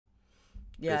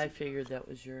Yeah, I figured that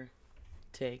was your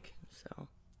take, so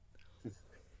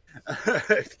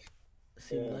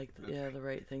seemed like the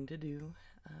right thing to do.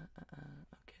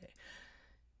 Okay.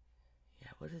 Yeah,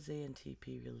 what is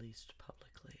ANTP released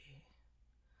publicly?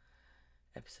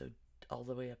 Episode all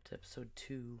the way up to episode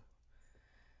 2.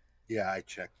 Yeah, I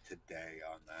checked today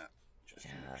on that. Just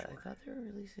Yeah, to make sure. I thought they were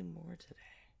releasing more today.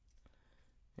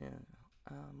 Yeah.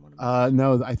 What am I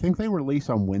No, I think they release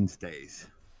on Wednesdays,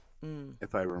 Mm.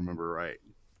 if I remember right.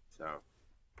 So,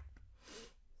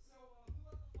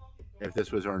 if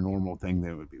this was our normal thing,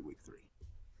 then it would be week 3.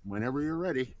 Whenever you're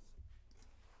ready.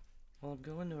 Well, I'm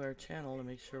going to our channel to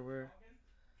make sure we're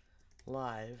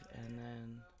live, and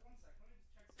then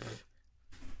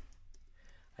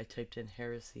I typed in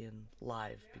heresy and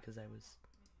live because I was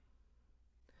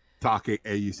Talking,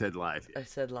 you said live. I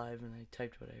said live and I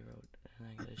typed what I wrote, and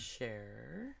I gotta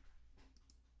share.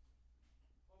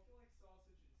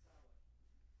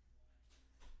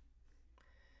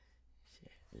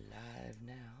 Live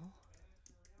now.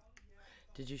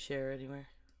 Did you share anywhere?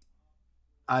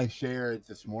 I shared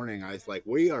this morning. I was like,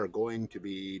 we are going to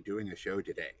be doing a show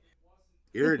today.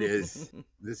 Here it is.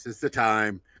 This is the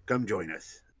time. Come join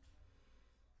us.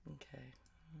 Okay.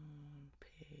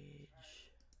 Page.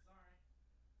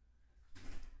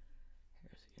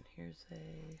 Here's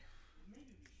a.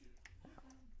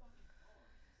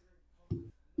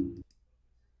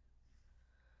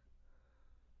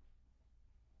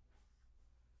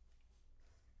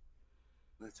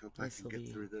 Let's hope I can get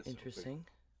through this. Interesting.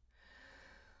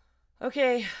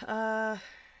 Okay.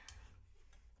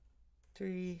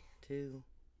 3, 2.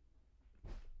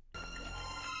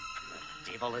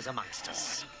 Devil is amongst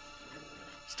us.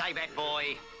 Stay back,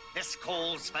 boy. This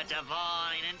calls for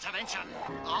divine intervention.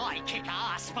 I kick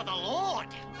ass for the Lord.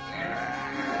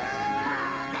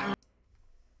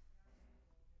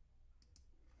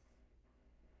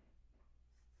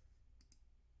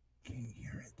 Can't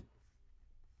hear it.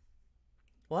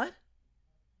 What?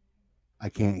 I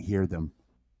can't hear them.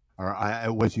 Or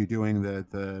was you doing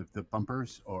the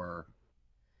bumpers or?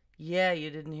 Yeah, you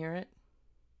didn't hear it?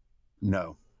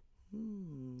 No.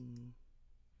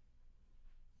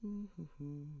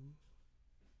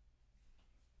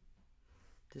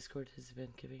 Discord has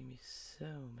been giving me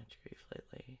so much grief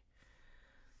lately.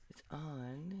 It's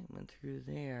on. It went through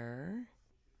there.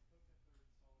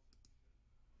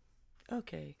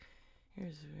 Okay.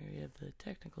 Here's where we have the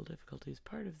technical difficulties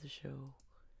part of the show.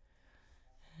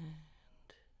 And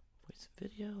voice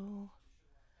video.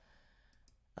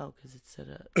 Oh, because it's set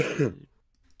up to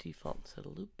default set a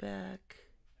loop back.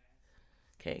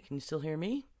 Okay, can you still hear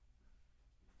me?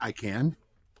 I can.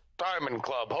 Diamond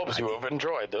Club hopes you have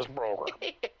enjoyed this program.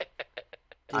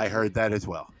 I heard that as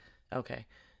well. Okay.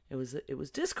 It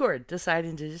was Discord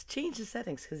deciding to just change the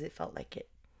settings because it felt like it.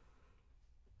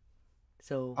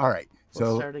 So all right.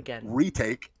 We'll so start again.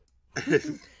 Retake.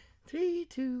 3,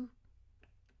 2.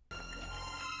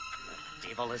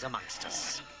 Devil is amongst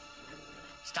us.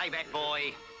 Stay back,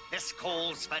 boy. This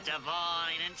calls for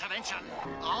divine intervention.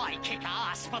 I kick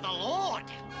ass for the Lord.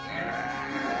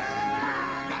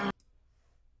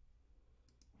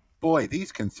 Boy,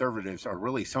 these conservatives are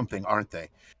really something, aren't they?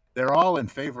 They're all in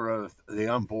favor of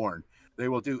the unborn. They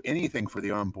will do anything for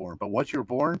the unborn. But once you're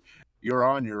born, you're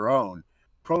on your own.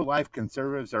 Pro-life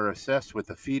conservatives are obsessed with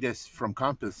the fetus from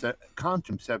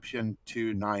conception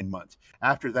to 9 months.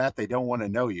 After that, they don't want to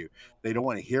know you. They don't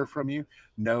want to hear from you.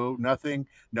 No, nothing.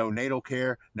 No natal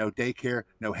care, no daycare,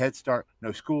 no Head Start,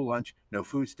 no school lunch, no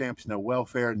food stamps, no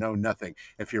welfare, no nothing.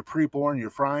 If you're preborn, you're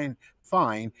fine.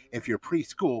 If you're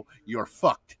preschool, you're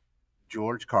fucked.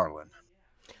 George Carlin.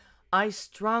 I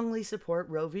strongly support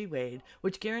Roe v. Wade,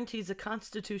 which guarantees a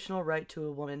constitutional right to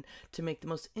a woman to make the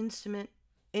most intimate,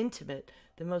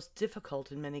 the most difficult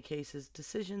in many cases,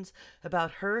 decisions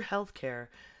about her health care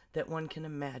that one can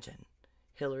imagine.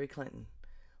 Hillary Clinton.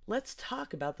 Let's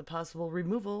talk about the possible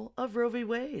removal of Roe v.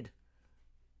 Wade.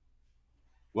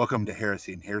 Welcome to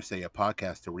Heresy and Hearsay, a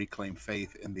podcast to reclaim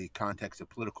faith in the context of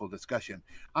political discussion.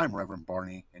 I'm Reverend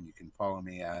Barney, and you can follow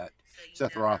me at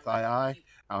Seth Roth II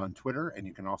on Twitter, and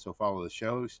you can also follow the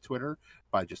show's Twitter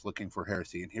by just looking for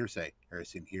Heresy and Hearsay.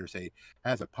 Heresy and Hearsay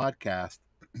has a podcast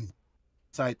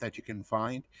site that you can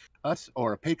find us,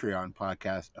 or a Patreon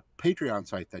podcast, a Patreon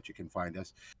site that you can find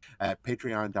us at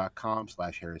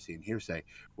patreon.com/heresy and hearsay,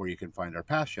 where you can find our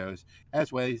past shows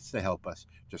as ways to help us.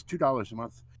 Just $2 a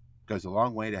month goes a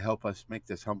long way to help us make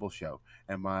this humble show.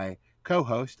 And my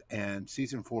co-host and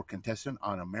season 4 contestant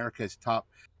on America's Top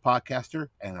Podcaster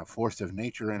and a force of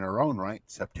nature in her own right,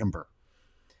 September.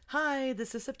 Hi,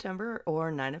 this is September,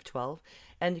 or 9 of 12,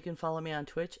 and you can follow me on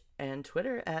Twitch and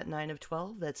Twitter at 9 of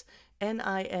 12. That's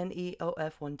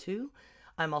NINEOF12.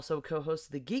 I'm also a co-host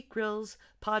of the Geek Grills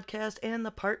podcast and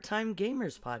the Part-Time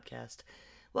Gamers podcast.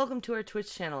 Welcome to our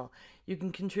Twitch channel. You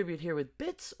can contribute here with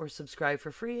bits or subscribe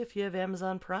for free if you have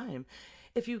Amazon Prime.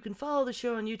 If you can follow the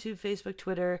show on YouTube, Facebook,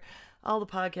 Twitter, all the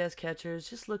podcast catchers,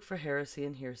 just look for Heresy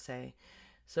and Hearsay.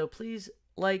 So please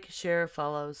like, share,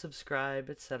 follow, subscribe,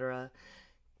 etc.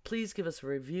 Please give us a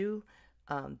review.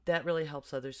 That really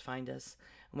helps others find us.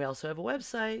 And we also have a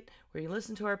website where you can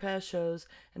listen to our past shows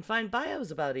and find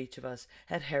bios about each of us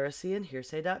at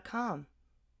heresyandhearsay.com.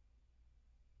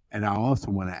 And I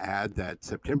also want to add that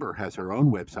September has her own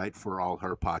website for all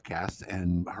her podcasts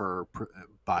and her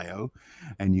bio,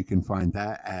 and you can find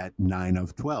that at 9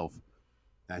 of 12.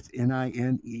 That's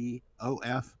NINEOF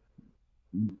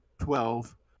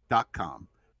 12.com.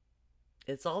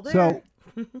 It's all there.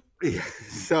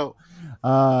 So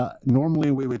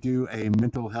normally we would do a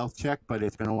mental health check, but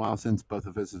it's been a while since both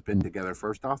of us have been together,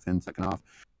 first off, and second off,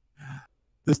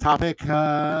 this topic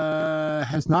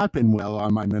has not been well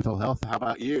on my mental health. How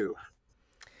about you?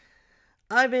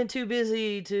 I've been too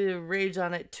busy to rage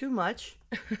on it too much.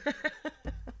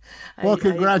 Well,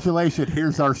 congratulations.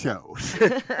 Here's our show.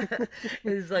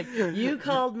 It's like, you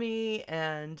called me,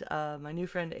 and my new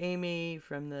friend Amy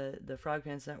from the Frog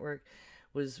Pants Network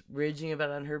was raging about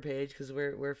it on her page because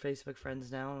we're Facebook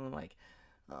friends now. And I'm like,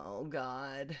 oh,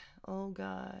 God. Oh,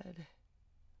 God.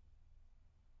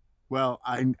 Well,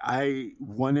 I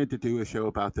wanted to do a show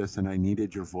about this, and I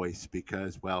needed your voice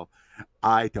because, well,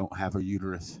 I don't have a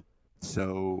uterus.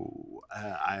 So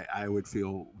I would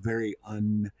feel very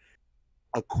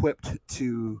unequipped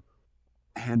to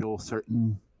handle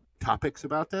certain topics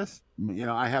about this. You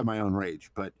know, I have my own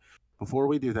rage. But before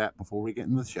we do that, before we get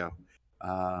into the show,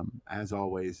 as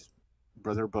always,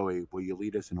 Brother Bowie, will you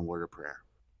lead us in a word of prayer?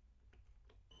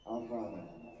 Our Father,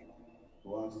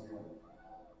 who art in heaven,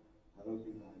 hallowed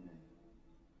be thy name.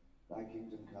 Thy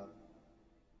kingdom come,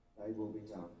 thy will be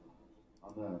done,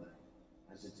 on earth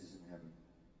as it is in heaven.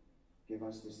 Give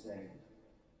us this day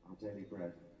our daily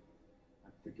bread,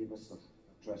 and forgive us of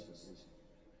trespasses,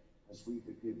 as we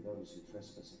forgive those who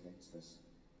trespass against us.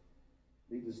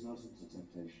 Lead us not into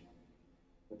temptation,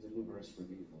 but deliver us from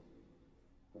evil.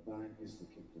 For thine is the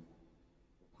kingdom,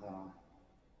 the power,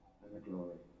 and the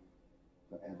glory,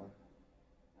 forever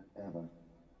and ever.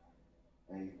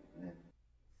 Amen.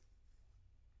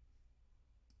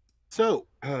 So,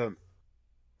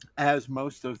 as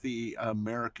most of the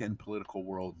American political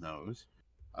world knows,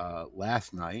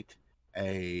 last night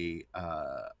a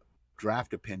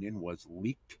draft opinion was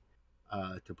leaked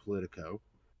to Politico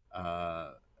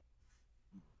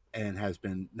and has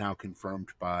been now confirmed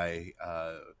by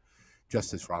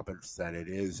Justice Roberts that it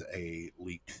is a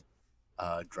leaked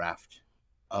draft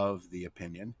of the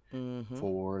opinion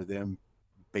for them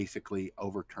basically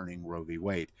overturning Roe v.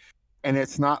 Wade. And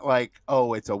it's not like,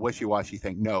 oh, it's a wishy-washy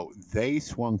thing. No, they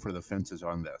swung for the fences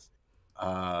on this.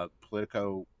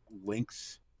 Politico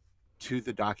links to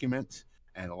the documents,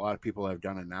 and a lot of people have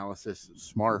done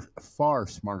analysis far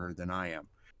smarter than I am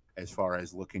as far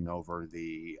as looking over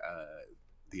the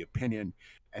opinion.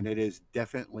 And it is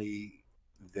definitely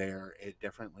there. It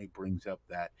definitely brings up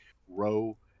that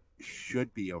Roe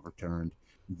should be overturned,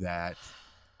 that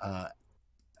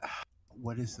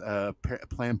what is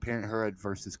Planned Parenthood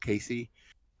versus Casey,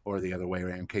 or the other way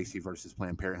around, Casey versus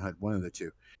Planned Parenthood, one of the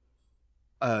two,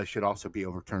 should also be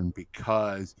overturned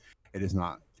because it is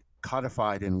not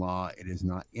codified in law. It is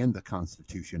not in the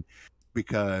Constitution,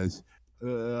 because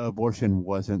abortion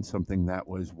wasn't something that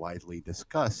was widely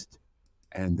discussed,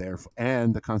 and therefore,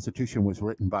 and the Constitution was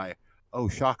written by, oh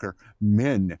shocker,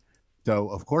 men. So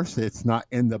of course it's not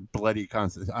in the bloody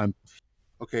Constitution.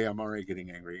 Okay, I'm already getting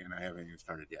angry, and I haven't even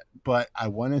started yet. But I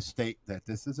want to state that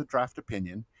this is a draft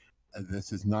opinion.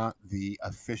 This is not the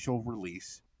official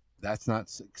release. That's not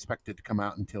expected to come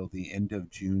out until the end of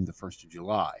June, the 1st of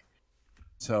July.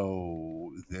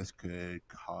 So this could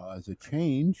cause a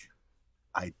change.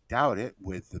 I doubt it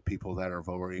with the people that are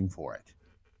voting for it.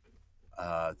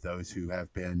 Those who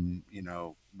have been,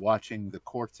 watching the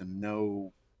courts and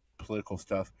know political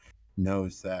stuff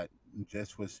knows that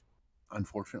this was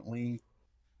unfortunately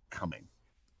coming.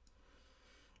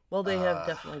 Well, they have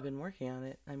definitely been working on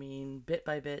it. I mean, bit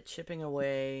by bit, chipping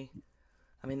away.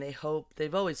 I mean,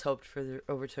 they've always hoped for the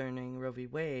overturning Roe v.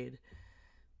 Wade,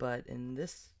 but in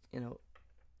this,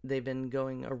 they've been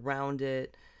going around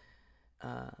it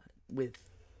with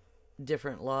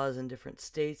different laws in different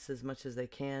states as much as they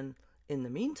can in the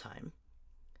meantime.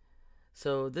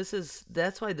 So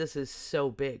that's why this is so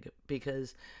big,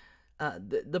 because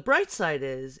the bright side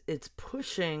is it's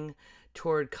pushing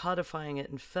toward codifying it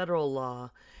in federal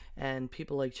law, and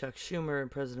people like Chuck Schumer and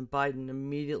President Biden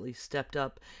immediately stepped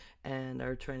up and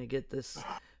are trying to get this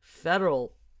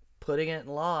federal putting it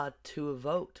in law to a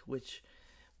vote, which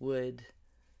would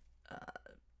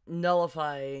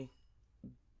nullify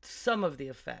some of the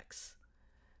effects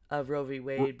of Roe v.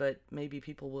 Wade, but maybe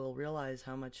people will realize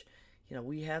how much,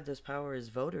 we have this power as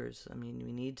voters. I mean,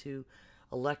 we need to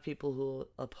elect people who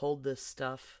uphold this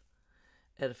stuff.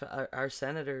 And our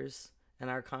senators and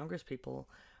our Congress people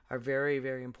are very,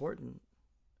 very important.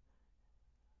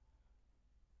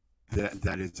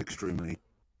 That is extremely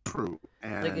true.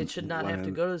 And like, it should not have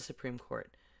to go to the Supreme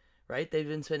Court, right? They've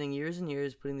been spending years and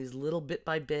years putting these little bit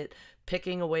by bit,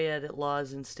 picking away at it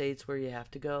laws in states where you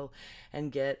have to go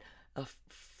and get a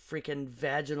freaking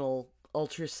vaginal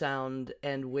ultrasound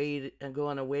and wait and go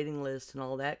on a waiting list and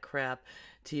all that crap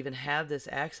to even have this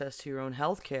access to your own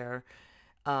health care,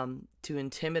 to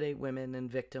intimidate women and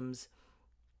victims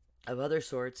of other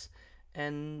sorts.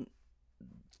 And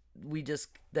we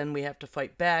have to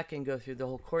fight back and go through the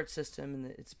whole court system, and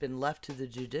it's been left to the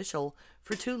judicial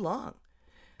for too long.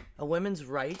 A woman's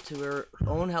right to her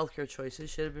own healthcare choices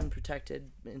should have been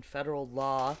protected in federal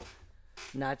law,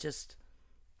 not just,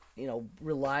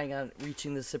 relying on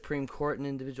reaching the Supreme Court in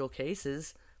individual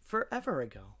cases forever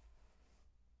ago.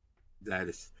 That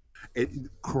is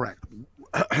correct.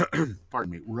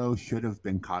 Pardon me. Roe should have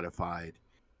been codified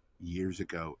years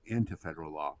ago into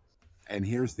federal law. And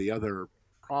here's the other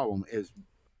problem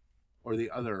the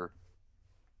other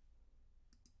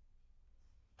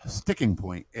sticking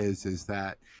point is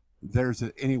that there's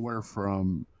anywhere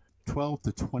from 12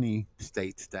 to 20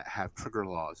 states that have trigger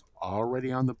laws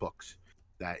already on the books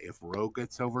that if Roe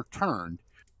gets overturned,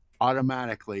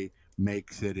 automatically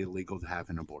makes it illegal to have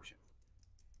an abortion.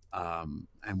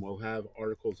 And we'll have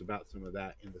articles about some of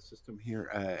that in the system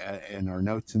here, in our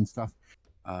notes and stuff.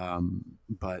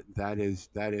 But that is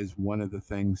one of the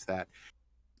things that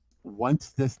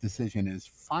once this decision is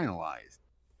finalized,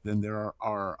 then there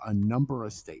are a number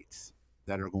of states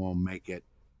that are going to make it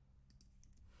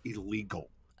illegal.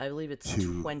 I believe it's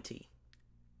 20.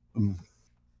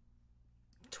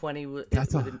 20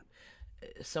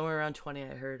 somewhere around 20, I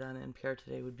heard on NPR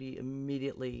today, would be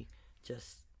immediately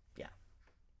just, yeah.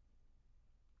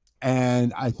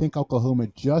 And I think Oklahoma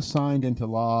just signed into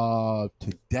law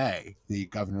today. The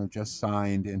governor just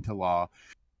signed into law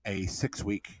a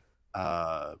 6-week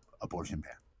abortion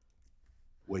ban,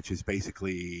 which is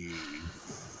basically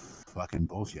fucking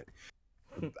bullshit.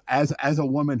 As a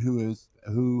woman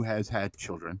who has had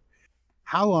children,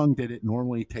 how long did it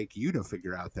normally take you to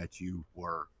figure out that you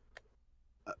were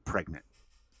pregnant?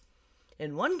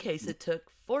 In one case, it took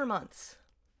 4 months.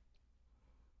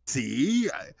 See,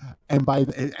 and by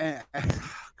the,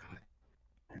 God,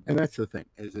 and that's the thing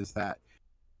is that,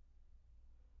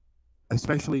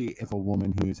 especially if a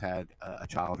woman who's had a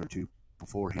child or two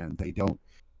beforehand,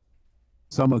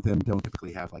 some of them don't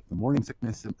typically have like the morning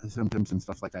sickness symptoms and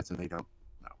stuff like that, so they don't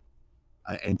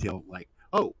know until like,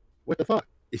 oh, what the fuck?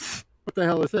 What the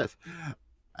hell is this?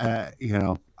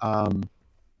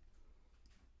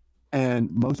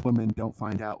 And most women don't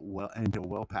find out until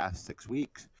well past 6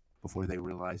 weeks before they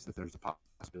realize that there's a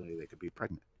possibility they could be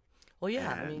pregnant. Well,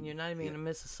 yeah, I mean, you're not even going to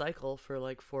miss a cycle for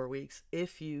like 4 weeks,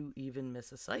 if you even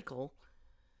miss a cycle.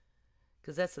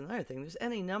 Because that's another thing. There's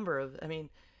any number of,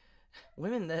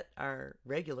 women that are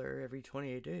regular every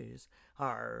 28 days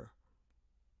are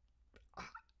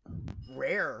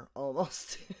rare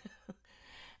almost.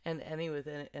 And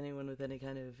anyone with any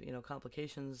kind of,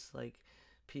 complications like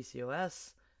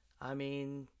PCOS,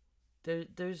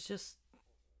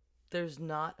 there's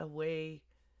not a way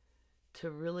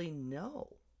to really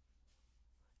know.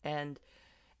 And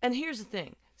here's the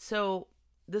thing. So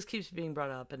this keeps being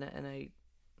brought up, and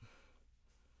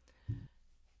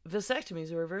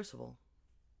vasectomies are reversible.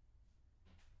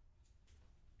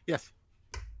 Yes.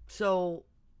 So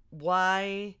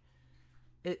why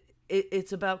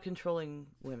it's about controlling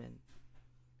women.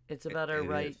 It's about our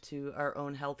right to our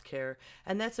own health care.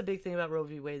 And that's a big thing about Roe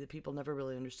v. Wade that people never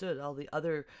really understood. All the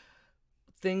other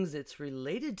things it's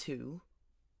related to,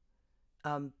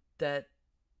 that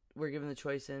we're given the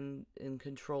choice in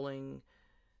controlling,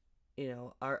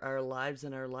 our lives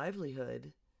and our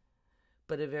livelihood.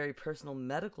 But a very personal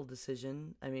medical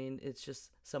decision, it's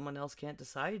just someone else can't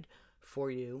decide for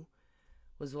you,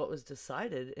 was what was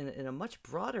decided in a much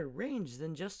broader range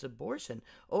than just abortion.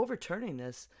 Overturning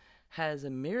this has a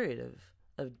myriad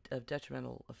of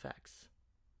detrimental effects.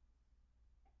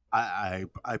 I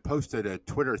posted a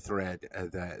Twitter thread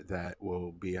that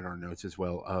will be in our notes as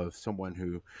well, of someone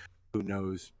who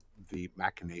knows the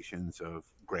machinations of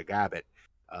Greg Abbott,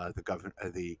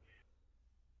 the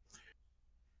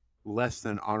less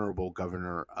than honorable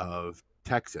governor of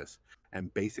Texas.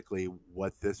 And basically,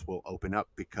 what this will open up,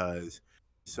 because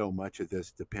so much of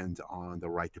this depends on the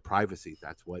right to privacy.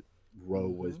 That's what Roe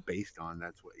was based on.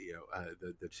 That's what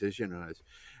the decision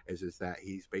is that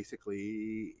he's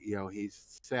basically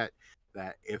he's set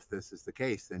that if this is the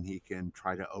case, then he can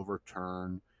try to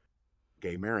overturn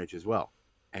gay marriage as well.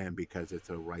 And because it's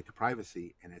a right to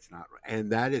privacy, and it's not, and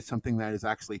that is something that is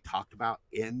actually talked about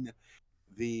in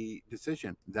the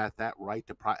decision, that right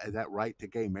to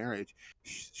gay marriage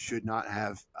should not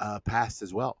have passed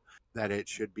as well. That it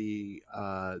should be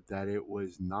that it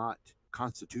was not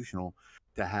constitutional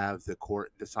to have the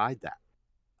court decide that.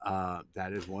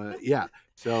 That is one. Yeah.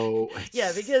 So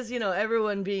Yeah, because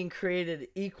everyone being created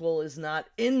equal is not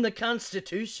in the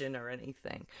Constitution or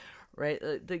anything, right?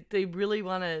 They really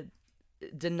want to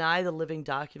deny the living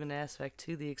document aspect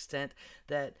to the extent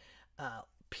that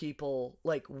people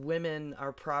like women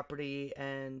are property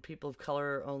and people of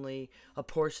color are only a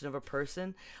portion of a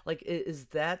person. Like, is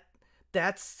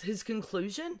that's his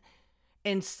conclusion,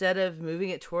 instead of moving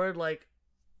it toward like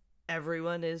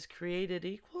everyone is created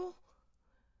equal?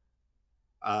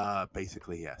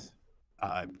 Basically, yes.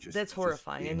 That's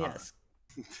horrifying. And honest.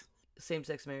 yes,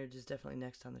 same-sex marriage is definitely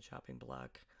next on the chopping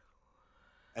block,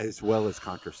 as well as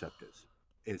contraceptives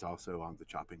is also on the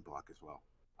chopping block as well,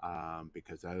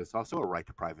 because that is also a right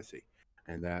to privacy.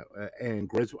 And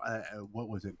what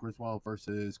was it, Griswold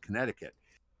versus Connecticut?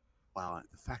 Wow,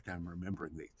 the fact I'm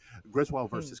remembering these.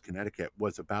 Griswold versus Connecticut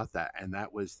was about that, and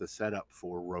that was the setup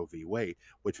for Roe v. Wade,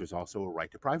 which was also a right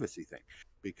to privacy thing,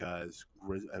 because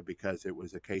it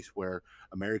was a case where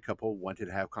a married couple wanted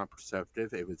to have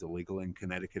contraceptive. It was illegal in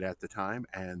Connecticut at the time,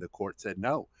 and the court said,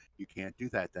 no, you can't do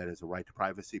that. That is a right to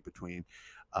privacy between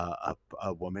a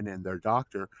woman and their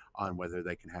doctor on whether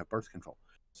they can have birth control.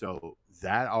 So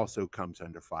that also comes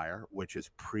under fire, which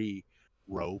is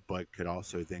Roe, but could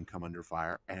also then come under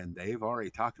fire. And they've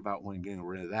already talked about when getting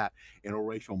rid of that.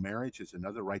 Interracial marriage is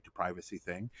another right to privacy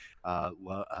thing.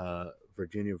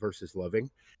 Virginia versus Loving,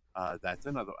 that's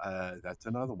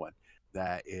another one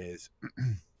that is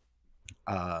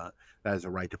that is a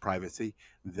right to privacy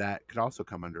that could also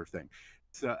come under thing.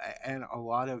 So, and a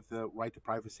lot of the right to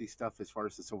privacy stuff, as far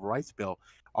as the civil rights bill,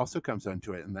 also comes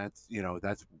into it, and that's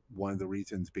one of the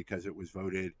reasons, because it was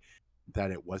voted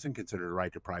that it wasn't considered a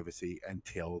right to privacy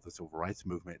until the civil rights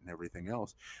movement and everything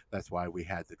else. That's why we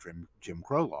had the Jim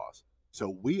Crow laws. So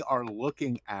we are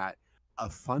looking at a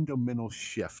fundamental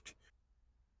shift,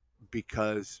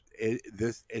 because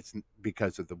it's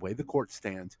because of the way the court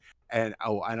stands, and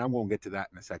I'm going to get to that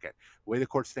in a second. The way the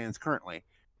court stands currently,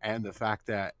 and the fact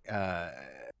that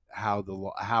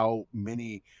how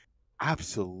many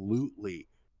absolutely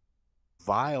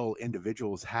vile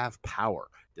individuals have power.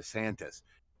 DeSantis,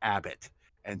 Abbott,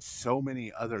 and so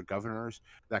many other governors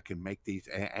that can make these,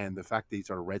 and the fact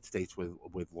these are red states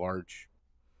with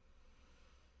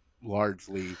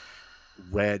largely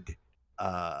red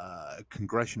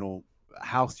congressional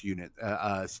house unit,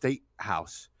 state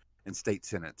house and state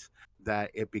senate,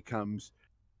 that it becomes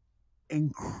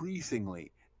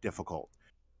increasingly difficult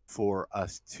for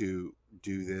us to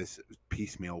do this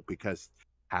piecemeal, because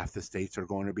half the states are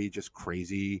going to be just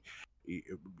crazy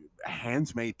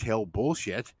hands may tell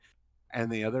bullshit,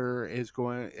 and the other is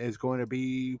going to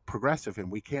be progressive, and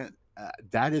we can't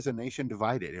that is a nation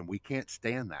divided, and we can't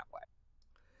stand that way.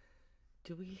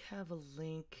 Do we have a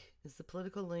link? Does the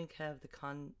political link have the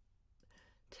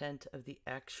content of the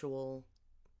actual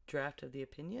draft of the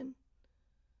opinion?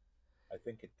 I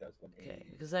think it does. Okay,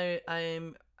 because I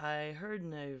heard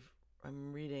and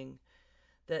I'm reading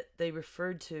that they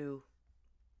referred to.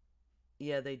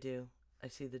 Yeah, they do. I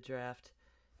see the draft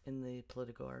in the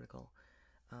Politico article,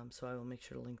 so I will make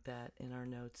sure to link that in our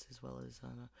notes as well as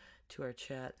to our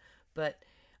chat. But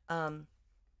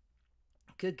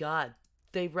good God,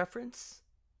 they reference.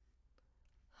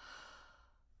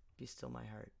 Be still my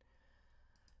heart.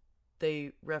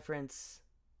 They reference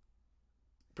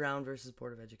Brown versus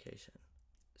Board of Education.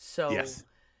 So, yes.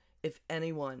 If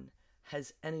anyone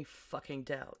has any fucking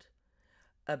doubt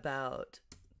about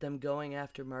them going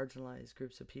after marginalized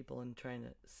groups of people and trying to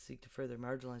seek to further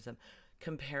marginalize them,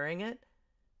 comparing it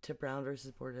to Brown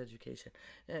versus Board of Education,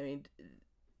 I mean,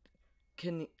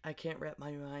 I can't wrap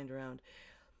my mind around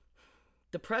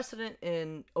the precedent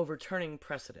in overturning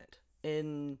precedent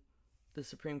in the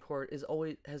Supreme Court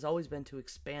has always been to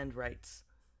expand rights.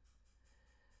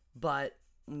 But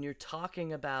when you're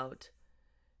talking about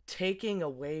taking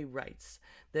away rights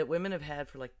that women have had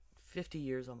for like 50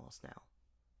 years almost now,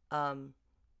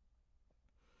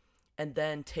 and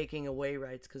then taking away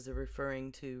rights because they're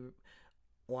referring to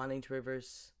wanting to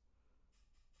reverse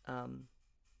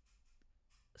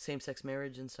same-sex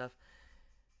marriage and stuff,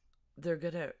 they're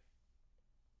gonna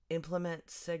implement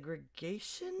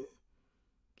segregation.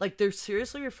 Like, they're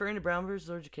seriously referring to Brown versus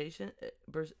Education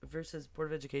versus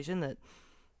Board of Education, that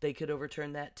they could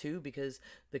overturn that too, because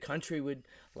the country would,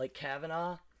 like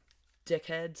Kavanaugh,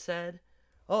 dickhead, said,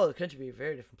 oh, the country would be a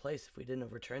very different place if we didn't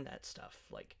overturn that stuff.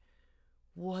 Like,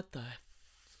 what the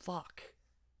fuck?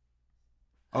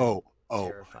 Oh,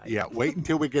 Terrified. yeah. Wait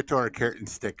until we get to our carrot and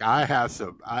stick. I have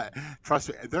some. Trust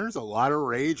me. There's a lot of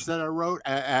rage that I wrote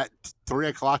at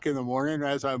 3:00 in the morning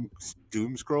as I'm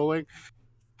doom scrolling.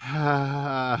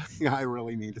 I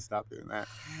really need to stop doing that.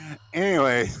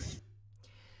 Anyway.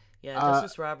 Yeah,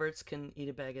 Justice Roberts can eat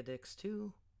a bag of dicks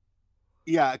too.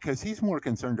 Yeah, because he's more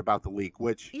concerned about the leak,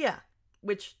 which. Yeah,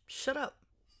 which, shut up.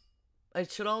 It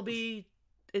should all be.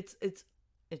 It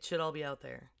should all be out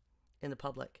there in the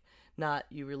public. Not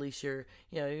you release your,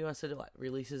 he wants to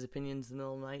release his opinions in the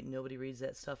middle of the night and nobody reads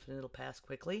that stuff and it'll pass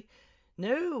quickly.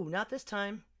 No, not this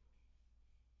time.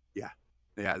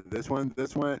 Yeah, this one,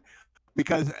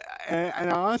 because,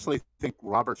 and I honestly think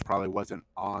Roberts probably wasn't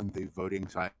on the voting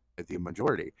side of the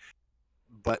majority,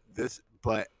 but this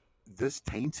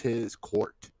taints his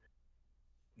court.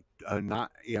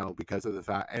 Not, because of the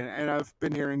fact, and I've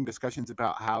been hearing discussions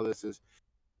about how this is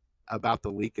about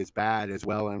the leak is bad as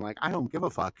well. And I'm like, I don't give a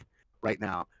fuck right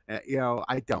now.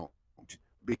 I don't,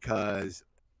 because,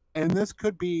 and this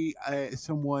could be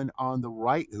someone on the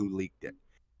right who leaked it.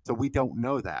 So we don't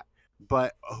know that,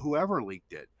 but whoever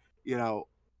leaked it,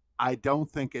 I don't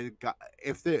think it got,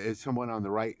 if there is someone on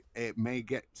the right, it may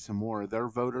get some more of their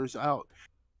voters out,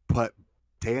 but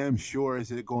damn sure is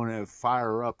it going to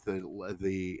fire up the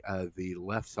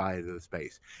left side of the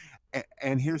space.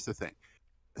 And here's the thing.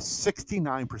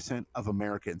 69% of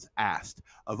Americans asked,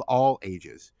 of all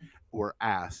ages, were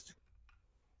asked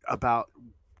about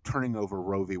turning over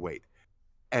Roe v. Wade.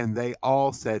 And they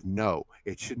all said no,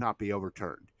 it should not be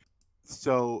overturned.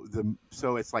 So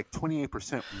it's like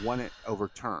 28% want it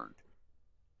overturned.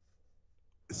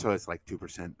 So it's like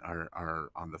 2% are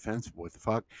on the fence. What the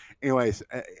fuck? Anyways,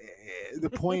 the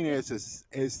point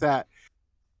is that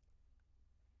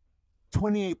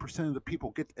 28% of the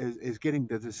people is getting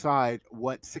to decide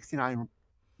what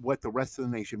the rest of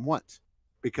the nation wants,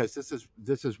 because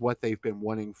this is what they've been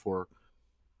wanting for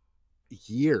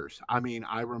years. I mean,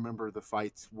 I remember the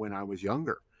fights when I was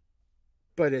younger,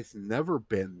 but it's never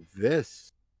been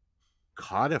this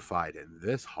codified and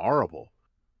this horrible.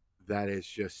 That is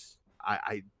just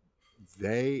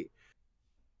they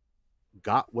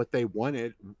got what they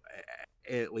wanted,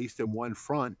 at least in one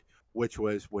front, which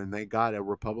was when they got a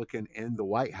Republican in the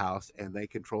White House and they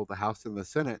controlled the House and the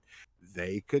Senate,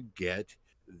 they could get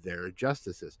their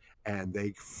justices, and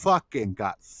they fucking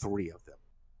got 3 of them.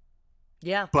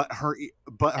 Yeah. But her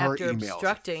After emails,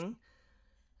 obstructing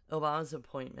Obama's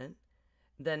appointment,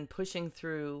 then pushing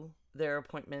through their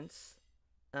appointments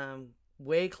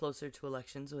way closer to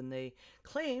elections, when they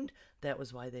claimed that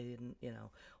was why they didn't,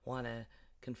 want to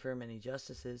confirm any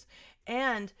justices.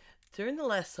 And during the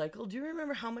last cycle, do you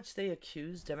remember how much they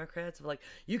accused Democrats of, like,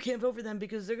 you can't vote for them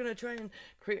because they're going to try and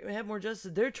have more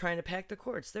justice? They're trying to pack the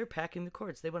courts. They're packing the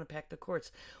courts. They want to pack the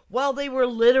courts. While they were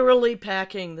literally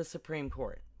packing the Supreme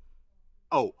Court.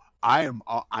 Oh, I am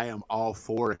all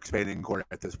for expanding court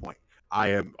at this point. I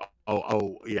am.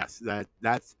 Oh, yes.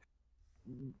 That's.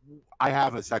 I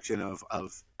have a section of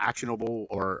actionable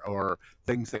or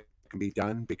things that can be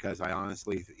done, because I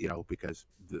honestly, because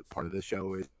the part of the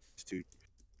show is to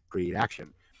create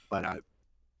action. But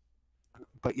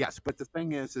yes, but the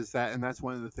thing is that, and that's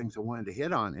one of the things I wanted to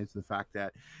hit on, is the fact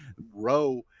that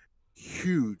Roe,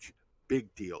 huge,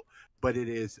 big deal, but it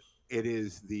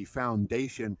is the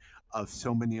foundation of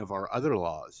so many of our other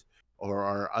laws, or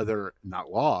our other, not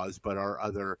laws, but our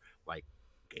other, like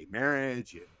gay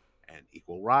marriage and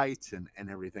equal rights and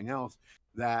everything else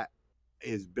that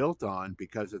is built on,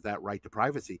 because of that right to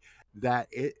privacy, that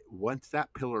once that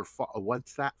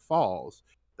falls,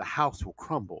 the house will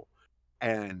crumble,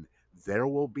 and there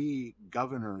will be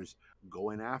governors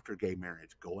going after gay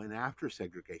marriage, going after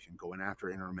segregation, going after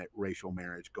interracial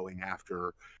marriage, going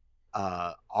after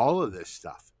all of this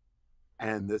stuff.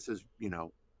 And this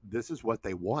is what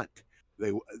they want.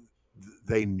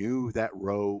 They knew that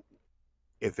Roe,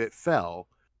 if it fell,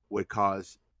 would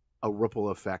cause a ripple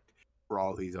effect for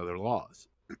all these other laws.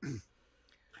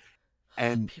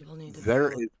 And people need to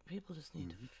there vote. is, People just need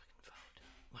to fucking vote.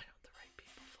 Why don't the right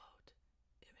people vote?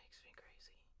 It makes me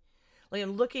crazy. Like,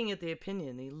 I'm looking at the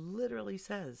opinion. He literally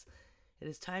says, it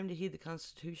is time to heed the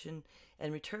Constitution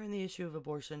and return the issue of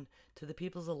abortion to the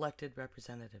people's elected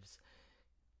representatives.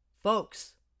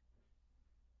 Folks,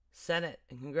 Senate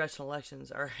and congressional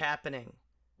elections are happening.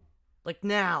 Like,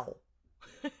 now.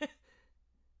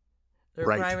 There are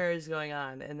Right. primaries going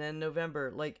on, and then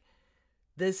November. Like,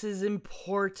 this is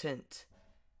important.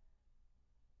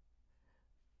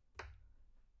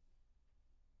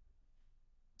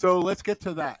 So let's get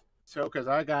to that. So, because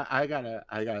I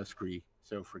gotta scree.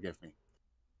 So forgive me.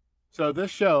 So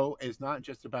this show is not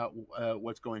just about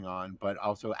what's going on, but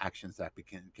also actions that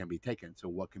can be taken. So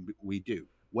what we do?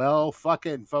 Well,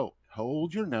 fucking vote.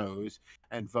 Hold your nose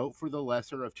and vote for the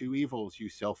lesser of two evils, you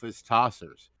selfish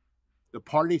tossers. The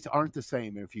parties aren't the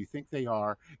same. If you think they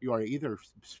are, you are either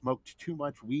smoked too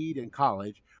much weed in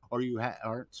college, or you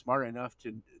aren't smart enough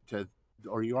to,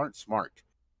 or you aren't smart.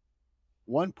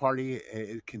 One party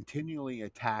continually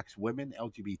attacks women,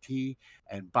 LGBT,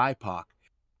 and BIPOC,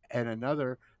 and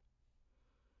another,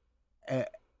 uh,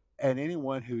 and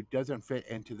anyone who doesn't fit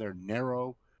into their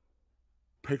narrow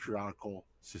patriarchal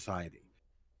society.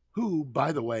 Who,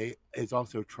 by the way,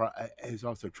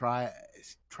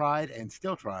 tried and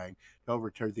still trying to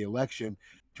overturn the election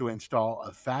to install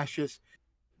a fascist,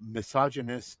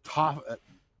 misogynist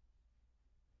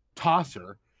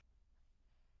tosser,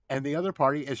 and the other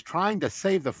party is trying to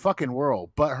save the fucking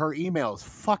world, but her emails,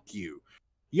 fuck you.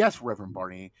 Yes, Reverend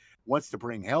Barney wants to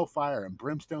bring hellfire and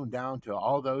brimstone down to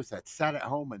all those that sat at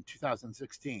home in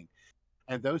 2016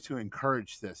 and those who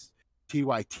encouraged this.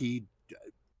 TYT,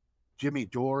 Jimmy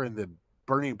Dore, and the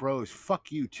Bernie Bros,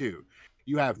 fuck you too.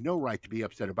 You have no right to be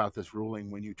upset about this ruling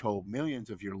when you told millions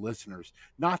of your listeners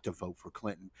not to vote for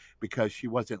Clinton because she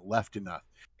wasn't left enough.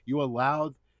 You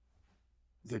allowed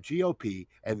the GOP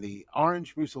and the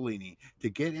Orange Mussolini to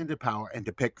get into power and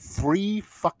to pick 3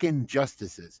 fucking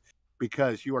justices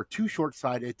because you are too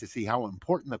short-sighted to see how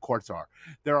important the courts are.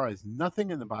 There is nothing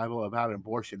in the Bible about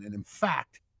abortion, and in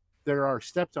fact, there are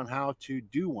steps on how to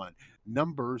do one.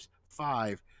 Numbers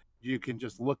 5, you can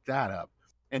just look that up.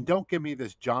 And don't give me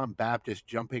this John Baptist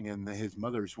jumping in his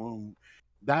mother's womb.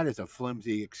 That is a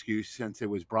flimsy excuse since it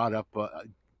was brought up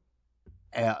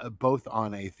both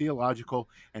on a theological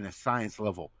and a science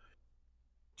level.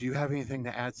 Do you have anything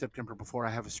to add, September, before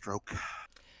I have a stroke?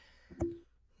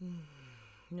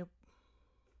 Nope.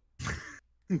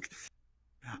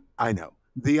 I know.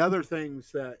 The other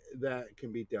things that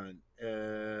can be done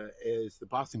is the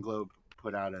Boston Globe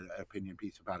put out an opinion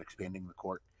piece about expanding the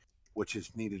court, which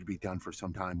is needed to be done for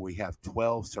some time. We have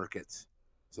 12 circuits,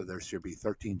 so there should be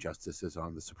 13 justices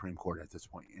on the Supreme Court at this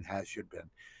point. It should been.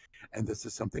 And this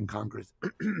is something Congress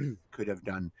could have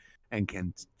done and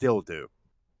can still do.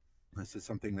 This is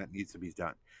something that needs to be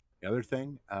done. The other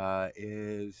thing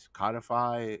is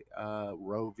codify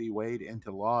Roe v. Wade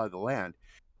into law of the land,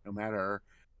 no matter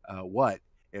what.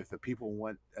 If the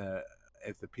people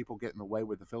if the people get in the way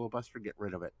with the filibuster, get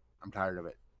rid of it. I'm tired of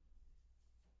it.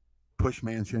 Push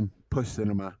Manchin, push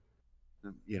Cinema,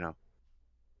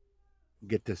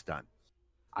 get this done.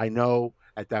 I know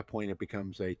at that point it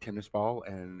becomes a tennis ball,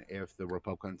 and if the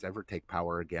Republicans ever take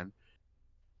power again,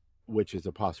 which is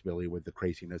a possibility with the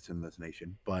craziness in this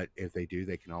nation, but if they do,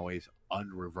 they can always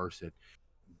unreverse it.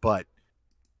 But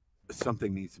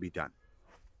something needs to be done.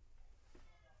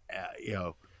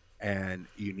 And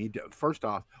you need to, first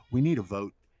off, we need a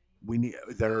vote.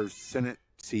 There's Senate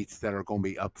seats that are going to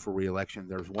be up for re-election.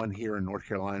 There's one here in North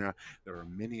Carolina. There are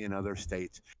many in other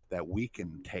states that we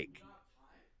can take,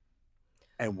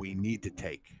 and we need to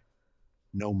take,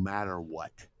 no matter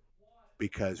what,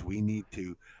 because we need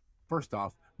to, first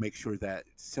off, make sure that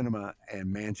Cinema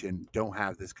and Manchin don't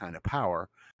have this kind of power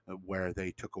where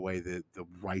they took away the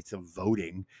rights of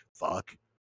voting. Fuck,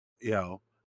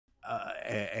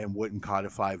 and wouldn't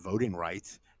codify voting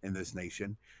rights in this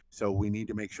nation. So we need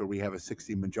to make sure we have a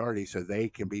 60 majority so they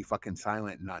can be fucking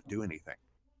silent and not do anything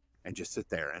and just sit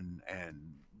there and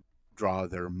draw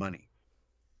their money.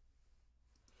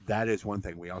 That is one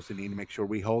thing. We also need to make sure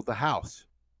we hold the House.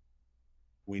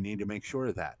 We need to make sure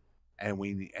of that.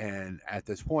 And at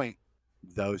this point,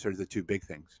 those are the two big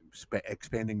things.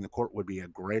 Expanding the court would be a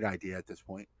great idea at this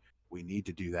point. We need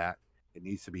to do that. It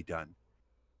needs to be done.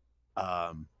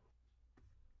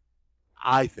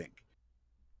 I think.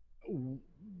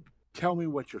 Tell me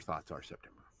what your thoughts are,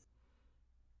 September.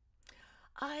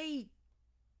 I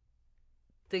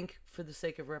think for the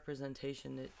sake of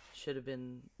representation, it should have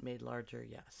been made larger,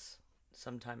 yes,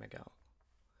 some time ago.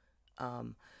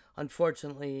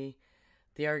 Unfortunately,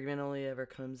 the argument only ever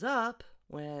comes up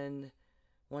when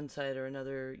one side or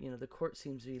another, the court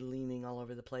seems to be leaning all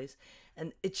over the place.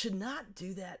 And it should not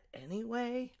do that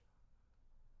anyway.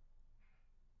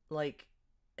 Like,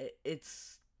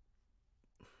 it's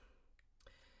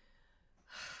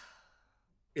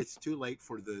too late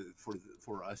for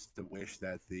us to wish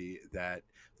that the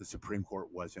Supreme Court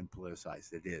wasn't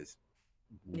politicized. It is.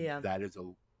 Yeah. That is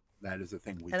That is a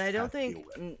thing we And I don't have to deal think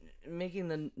with. making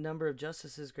the number of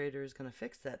justices greater is going to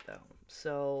fix that, though.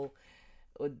 So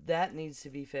that needs to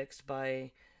be fixed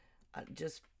by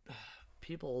just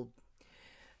people.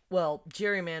 Well,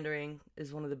 gerrymandering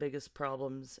is one of the biggest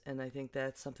problems, and I think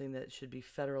that's something that should be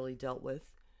federally dealt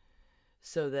with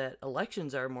so that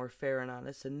elections are more fair and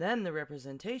honest. And then the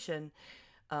representation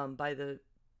by the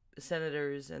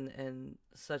senators and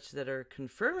such that are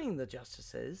confirming the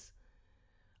justices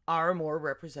are more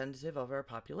representative of our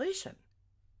population.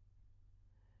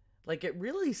 Like, it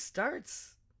really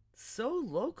starts so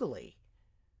locally.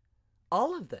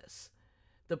 All of this,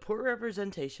 the poor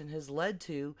representation has led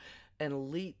to an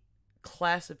elite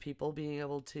class of people being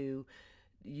able to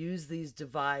use these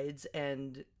divides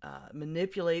and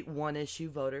manipulate one-issue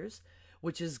voters,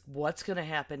 which is what's going to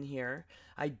happen here.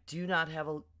 I do not have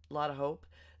a lot of hope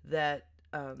that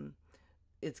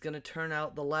it's going to turn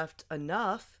out the left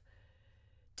enough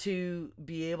to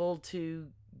be able to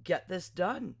get this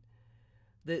done.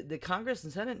 The Congress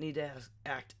and Senate need to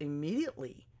act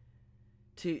immediately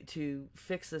to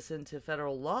fix this into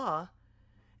federal law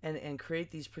and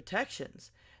create these protections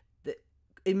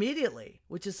immediately,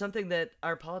 which is something that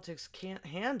our politics can't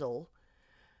handle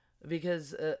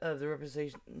because of the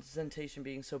representation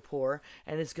being so poor.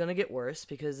 And it's going to get worse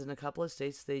because in a couple of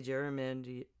states they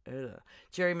gerrymander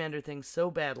things so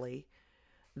badly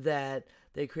that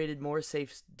they created more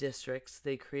safe districts.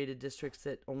 They created districts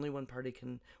that only one party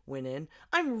can win in.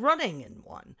 I'm running in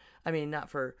one. I mean, not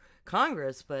for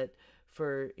Congress, but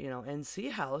for,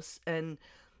 NC House. And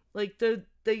like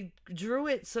they drew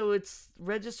it so it's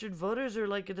registered voters are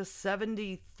like at a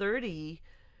 70-30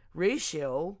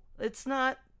 ratio. It's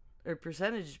not a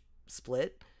percentage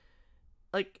split.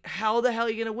 Like, how the hell are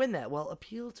you going to win that? Well,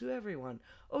 appeal to everyone.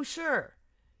 Oh, sure.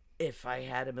 If I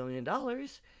had $1 million,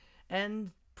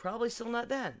 and probably still not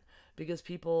then, because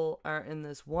people are in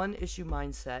this one issue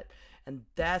mindset, and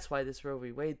that's why this Roe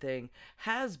v. Wade thing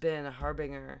has been a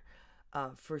harbinger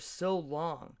for so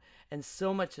long, and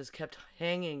so much has kept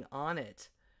hanging on it.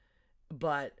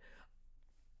 But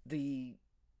the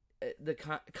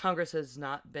Congress has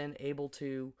not been able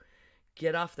to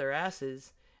get off their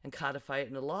asses and codify it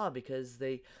into law because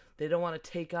they don't want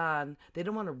to they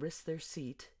don't want to risk their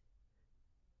seat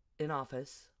in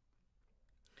office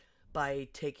by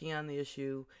taking on the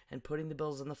issue and putting the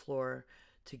bills on the floor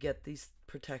to get these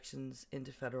protections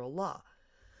into federal law.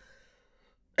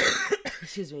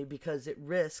 Excuse me, because it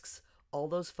risks all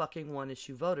those fucking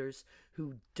one-issue voters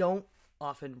who don't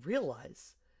often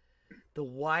realize the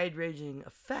wide-ranging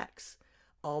effects.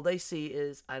 All they see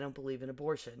is, I don't believe in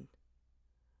abortion.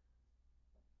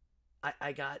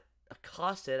 I got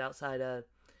accosted outside a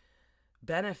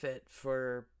benefit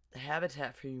for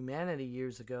Habitat for Humanity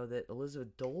years ago that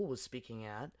Elizabeth Dole was speaking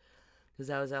at, because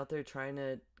I was out there trying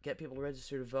to get people to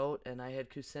register to vote, and I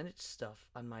had Kucinich stuff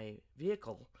on my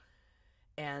vehicle.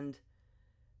 And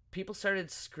people started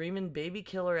screaming baby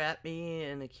killer at me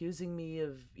and accusing me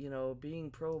of, being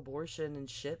pro-abortion and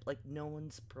shit, like no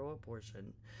one's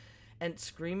pro-abortion. And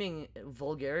screaming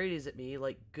vulgarities at me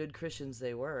like good Christians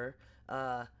they were,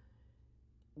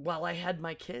 while I had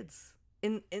my kids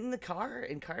in the car,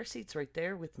 in car seats right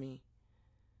there with me.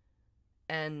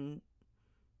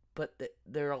 But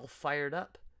they're all fired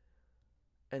up.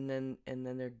 And then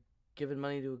they're giving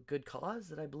money to a good cause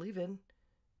that I believe in.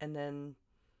 And then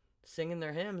singing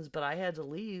their hymns, but I had to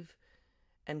leave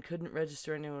and couldn't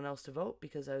register anyone else to vote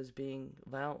because I was being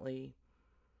violently,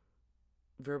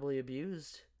 verbally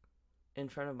abused in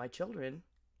front of my children.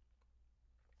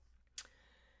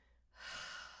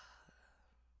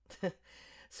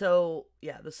 So,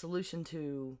 yeah, the solution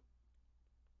to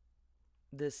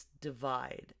this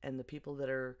divide and the people that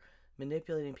are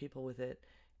manipulating people with it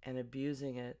and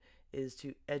abusing it is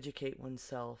to educate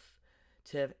oneself,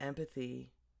 to have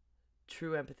empathy,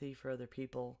 true empathy for other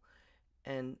people,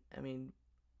 and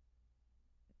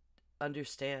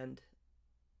understand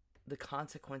the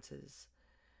consequences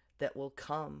that will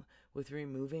come with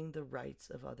removing the rights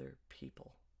of other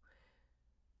people.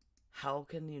 How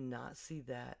can you not see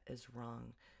that as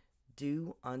wrong?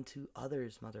 Do unto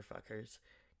others, motherfuckers.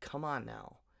 Come on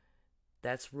now.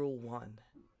 That's rule 1.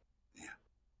 Yeah.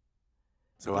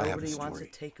 So I have a Nobody story. wants to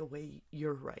take away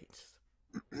your rights.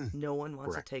 No one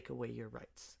wants to take away your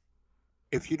rights.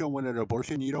 If you don't want an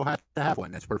abortion, you don't have to have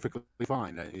one. That's perfectly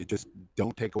fine. You just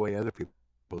don't take away other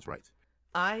people's rights.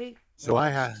 I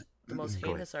had the most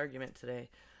heinous argument today.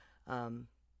 I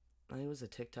think it was a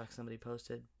TikTok somebody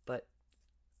posted, but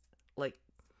like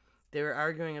they were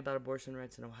arguing about abortion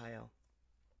rights in Ohio,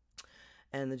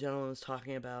 and the gentleman was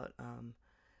talking about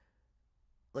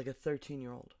like a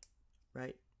 13-year-old,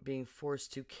 right, being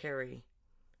forced to carry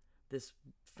this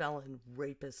felon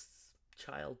rapist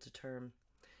child to term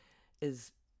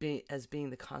as being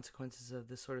the consequences of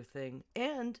this sort of thing.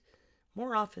 And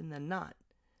more often than not,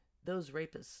 those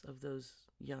rapists of those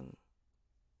young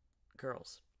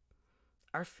girls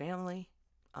are family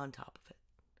on top of it.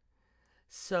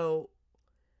 So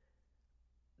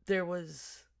there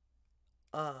was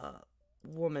a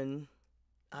woman,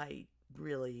 I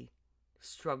really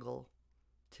struggle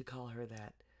to call her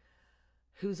that,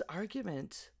 whose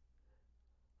argument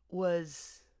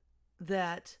was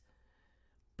that,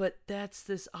 but that's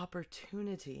this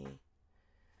opportunity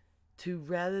to,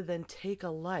 rather than take a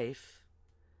life,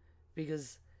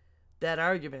 because that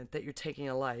argument that you're taking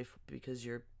a life because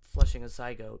you're flushing a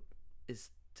zygote is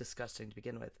disgusting to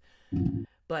begin with.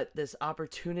 But this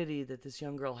opportunity that this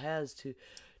young girl has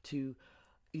to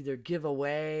either give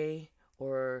away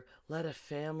or let their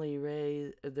family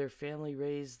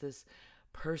raise this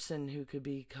person who could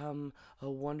become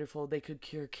they could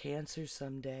cure cancer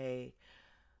someday,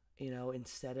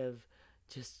 instead of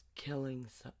just killing,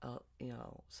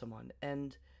 someone.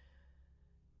 And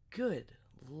good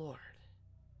Lord,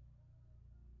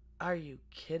 are you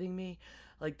kidding me?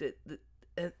 Like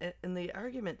and the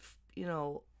argument,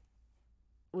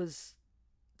 was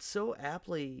so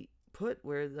aptly put,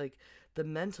 where like the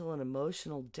mental and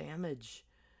emotional damage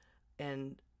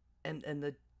and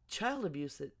the child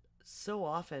abuse that so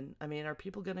often, are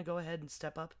people going to go ahead and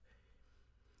step up?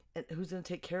 And who's going to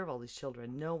take care of all these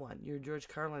children? No one. Your George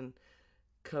Carlin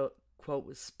quote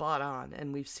was spot on,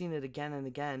 and we've seen it again and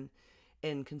again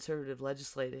in conservative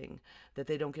legislating, that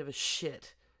they don't give a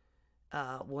shit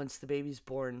once the baby's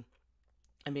born.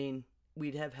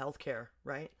 We'd have health care,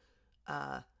 right?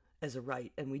 As a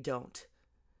right, and we don't.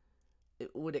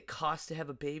 What it costs to have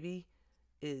a baby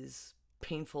is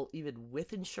painful even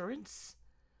with insurance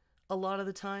a lot of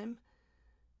the time.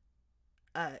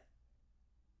 And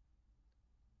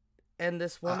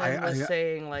this woman was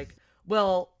saying, like,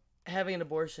 well, having an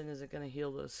abortion isn't going to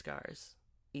heal those scars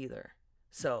either,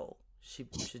 so she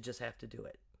should just have to do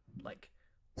it. Like,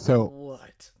 so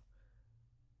what?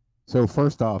 So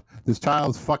first off, this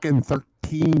child's fucking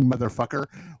 13, motherfucker.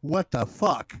 What the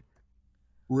fuck?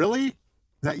 Really?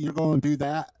 That you're going to do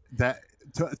that? That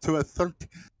to a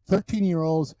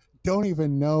 13-year-olds don't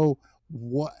even know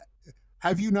what.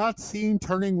 Have you not seen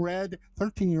Turning Red?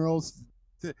 13-year-olds.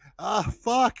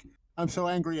 Fuck. I'm so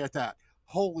angry at that.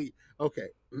 Holy. Okay.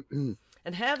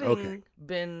 And having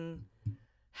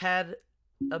had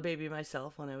a baby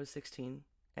myself when I was 16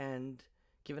 and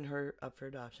given her up for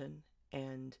adoption,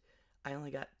 and I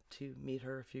only got to meet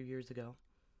her a few years ago,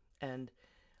 and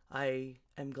I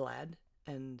am glad,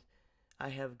 and I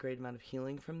have a great amount of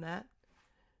healing from that.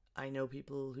 I know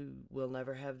people who will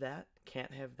never have that,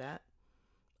 can't have that.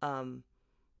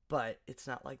 But it's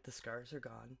not like the scars are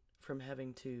gone from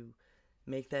having to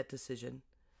make that decision,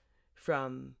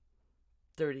 from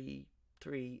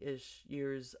 33-ish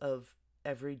years of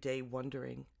every day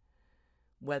wondering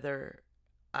whether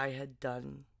I had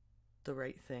done the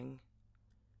right thing,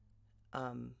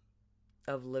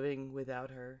 of living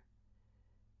without her.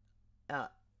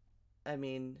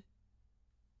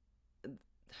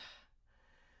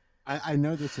 I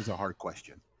know this is a hard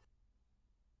question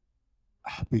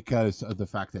because of the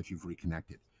fact that you've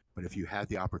reconnected. But if you had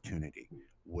the opportunity,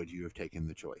 would you have taken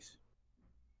the choice?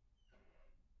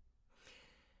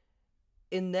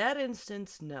 In that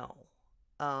instance, no.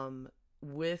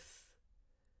 With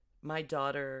my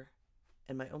daughter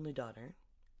and my only daughter,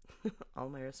 all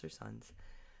my rest are sons,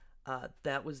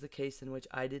 that was the case in which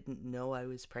I didn't know I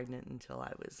was pregnant until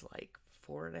I was like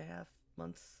 4.5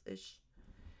 months-ish.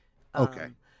 Okay.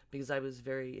 Because I was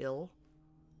very ill,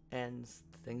 and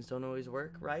things don't always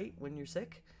work right when you're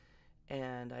sick.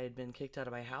 And I had been kicked out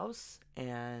of my house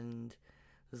and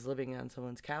was living on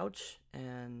someone's couch,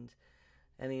 and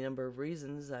any number of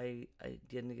reasons I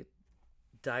didn't get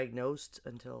diagnosed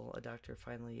until a doctor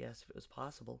finally asked if it was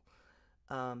possible.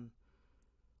 And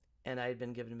I had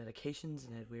been given medications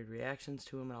and had weird reactions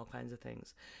to them and all kinds of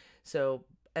things. So,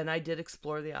 and I did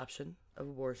explore the option of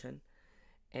abortion.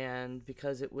 And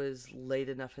because it was late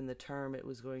enough in the term, it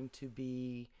was going to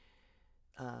be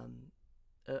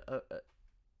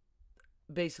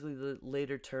basically the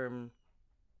later term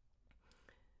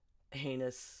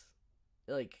heinous,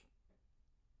 like,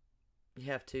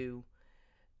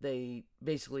 they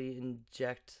basically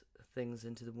inject things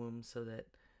into the womb so that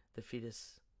the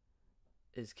fetus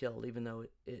is killed, even though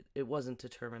it wasn't to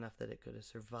term enough that it could have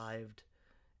survived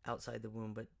outside the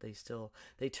womb, but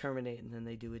they terminate and then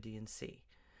they do a D&C.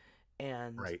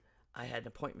 And right. I had an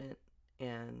appointment,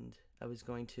 and I was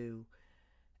going to,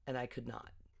 and I could not.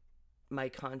 my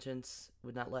conscience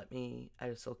would not let me. I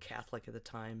was still Catholic at the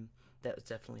time. That was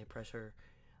definitely a pressure.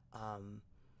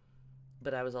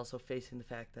 But I was also facing the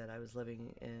fact that I was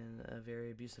living in a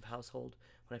very abusive household.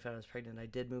 When I found I was pregnant, I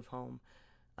did move home,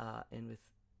 and with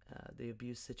the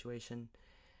abuse situation.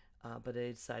 But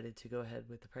I decided to go ahead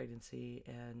with the pregnancy,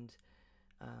 and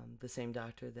the same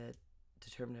doctor that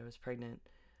determined I was pregnant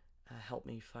helped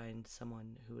me find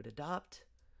someone who would adopt.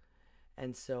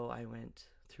 And so I went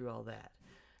through all that.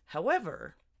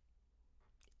 However,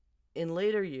 in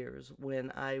later years,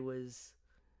 when I was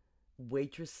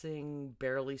waitressing,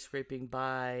 barely scraping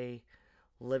by,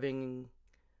 living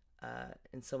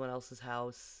in someone else's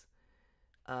house,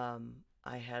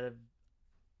 I had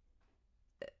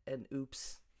an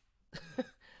oops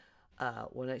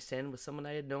one night stand with someone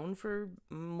I had known for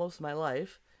most of my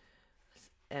life,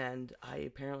 and I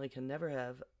apparently can never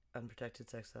have unprotected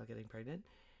sex without getting pregnant.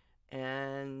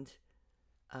 And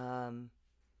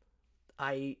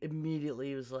I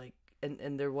immediately was like,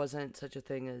 and there wasn't such a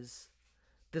thing as,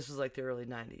 this was like the early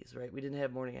 90s, right? We didn't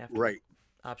have morning after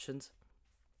options.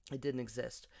 It didn't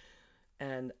exist.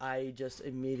 And I just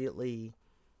immediately,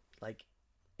 like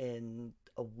in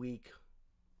a week,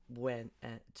 went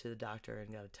to the doctor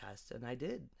and got a test. And I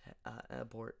did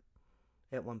abort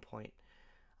at one point.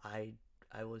 I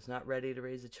was not ready to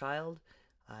raise a child.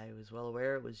 I was well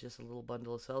aware it was just a little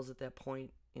bundle of cells at that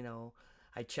point. You know,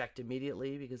 I checked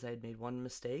immediately because I had made one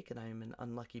mistake, and I am an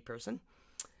unlucky person.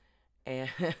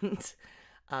 And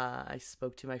I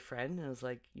spoke to my friend and I was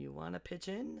like, "You want to pitch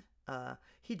in?"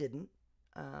 He didn't.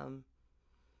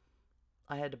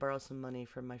 I had to borrow some money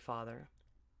from my father,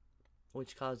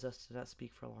 which caused us to not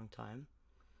speak for a long time.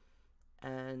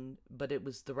 But it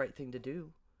was the right thing to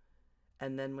do.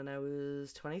 And then when I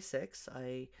was 26,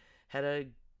 I had a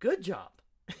good job.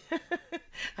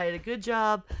 I had a good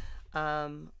job. I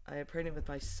got pregnant with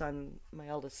my son, my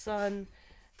eldest son,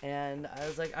 and I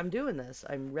was like, I'm doing this.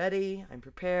 I'm ready. I'm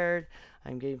prepared.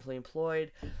 I'm gainfully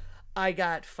employed. I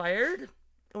got fired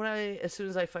as soon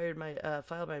as I filed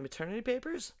my maternity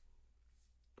papers,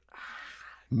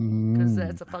 because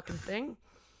that's a fucking thing.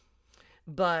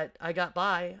 But I got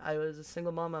by. I was a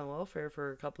single mom on welfare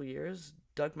for a couple of years,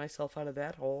 dug myself out of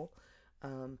that hole,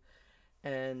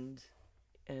 and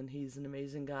he's an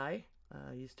amazing guy.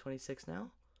 He's 26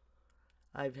 now.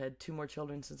 I've had 2 more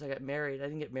children since I got married. I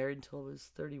didn't get married until I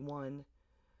was 31.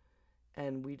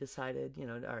 And we decided,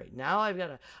 all right, now I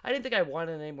didn't think I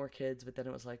wanted any more kids, but then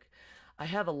it was like, I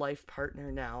have a life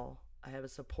partner now. I have a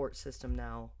support system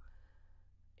now.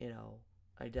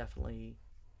 I definitely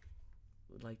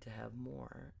would like to have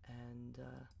more. And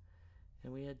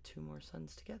we had 2 more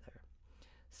sons together.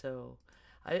 So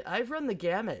I've run the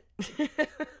gamut.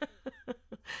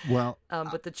 Well,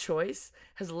 but the choice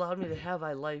has allowed me to have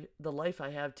the life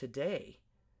I have today.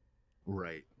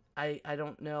 Right. I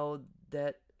don't know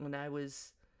that when I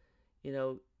was,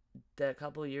 that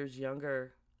couple of years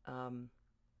younger,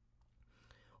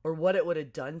 or what it would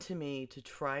have done to me to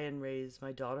try and raise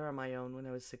my daughter on my own when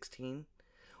I was 16,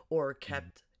 or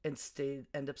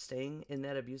end up staying in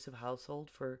that abusive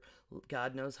household for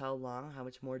God knows how long, how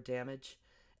much more damage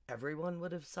everyone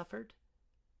would have suffered.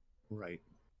 Right.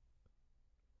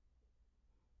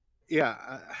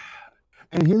 Yeah.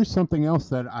 And here's something else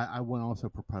that I want to also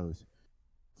propose.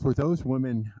 For those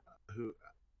women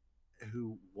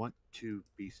who want to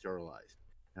be sterilized,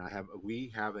 and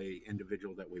we have a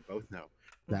individual that we both know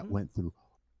that went through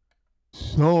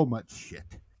so much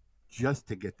shit just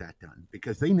to get that done,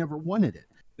 because they never wanted it.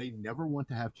 They never want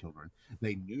to have children.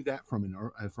 They knew that from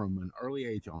an early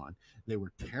age on. They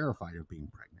were terrified of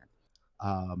being pregnant.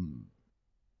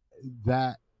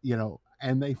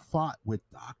 And they fought with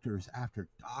doctors after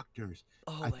doctors.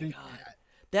 Oh my God.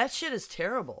 That shit is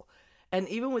terrible. And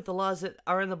even with the laws that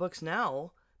are in the books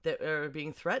now that are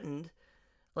being threatened,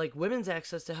 like women's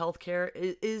access to health care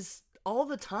is all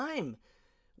the time.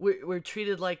 We're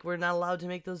treated like we're not allowed to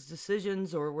make those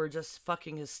decisions, or we're just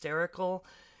fucking hysterical.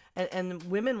 And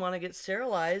women want to get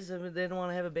sterilized and they don't want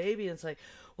to have a baby. And it's like,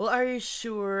 well, are you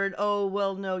sure? Oh,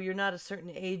 well, no, you're not a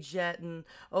certain age yet. And,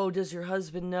 oh, does your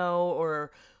husband know?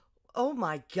 Or, oh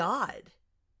my God.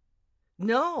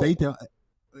 No. They don't.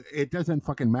 It doesn't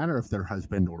fucking matter if their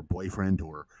husband or boyfriend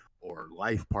or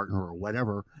life partner or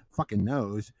whatever fucking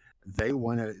knows. They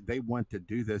want to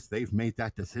do this. They've made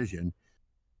that decision.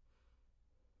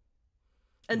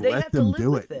 And they have to live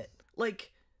with it.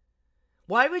 Like,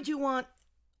 why would you want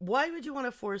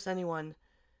to force anyone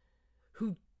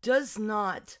who does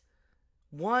not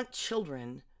want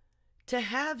children to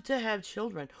have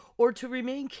children, or to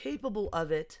remain capable of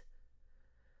it,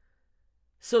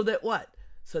 so that what?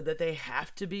 So that they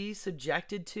have to be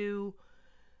subjected to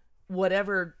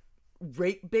whatever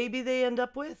rape baby they end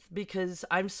up with, because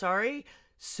I'm sorry,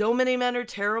 so many men are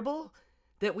terrible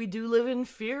that we do live in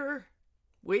fear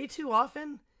way too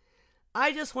often.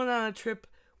 I just went on a trip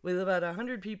with about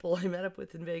 100 people I met up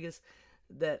with in Vegas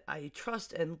that I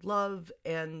trust and love,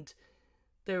 and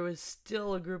there was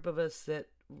still a group of us that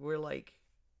were like,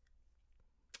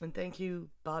 and thank you,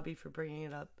 Bobby, for bringing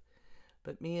it up,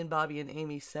 but me and Bobby and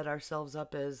Amy set ourselves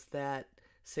up as that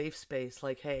safe space.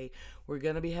 Like, hey, we're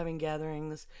going to be having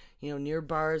gatherings, near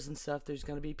bars and stuff. There's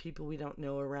going to be people we don't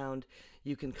know around.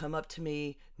 You can come up to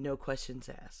me, no questions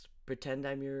asked. Pretend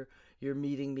you're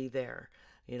meeting me there.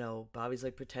 Bobby's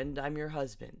like, pretend I'm your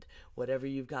husband. Whatever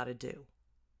you've got to do.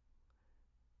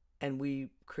 And we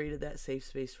created that safe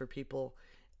space for people,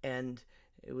 and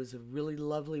it was a really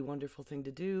lovely, wonderful thing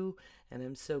to do. And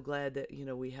I'm so glad that,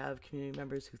 we have community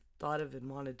members who thought of and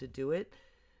wanted to do it.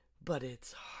 But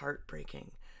it's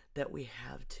heartbreaking that we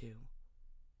have to.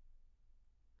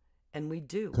 And we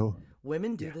do. Cool.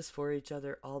 Women do this for each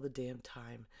other all the damn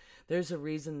time. There's a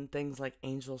reason things like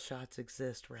angel shots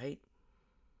exist, right?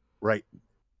 Right.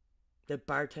 That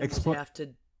bartenders have to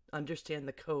understand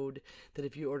the code that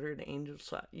if you order an angel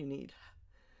shot,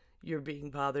 you're being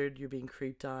bothered, you're being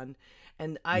creeped on.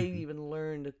 And I even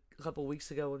learned a couple weeks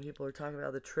ago when people were talking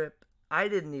about the trip, I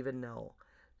didn't even know.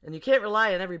 And you can't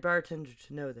rely on every bartender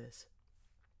to know this.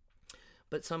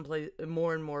 But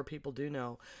more and more people do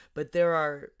know. But there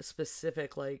are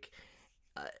specific,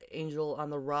 Angel on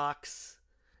the Rocks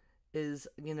is,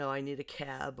 I need a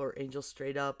cab, or Angel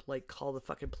straight up, call the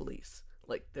fucking police.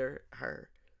 They're her.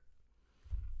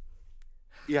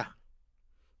 Yeah.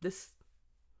 This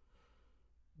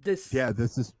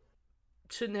is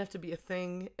shouldn't have to be a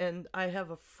thing. And I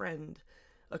have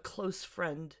a close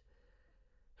friend,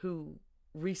 who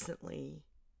recently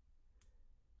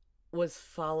was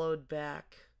followed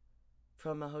back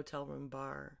from a hotel room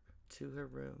bar to her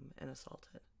room and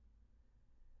assaulted.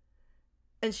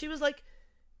 And she was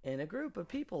in a group of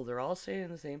people. They're all staying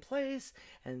in the same place.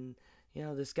 And,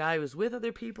 this guy was with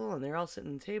other people, and they're all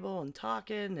sitting at the table and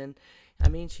talking. And,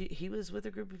 he was with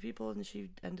a group of people, and she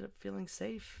ended up feeling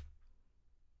safe.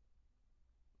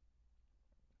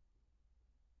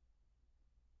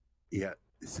 Yeah.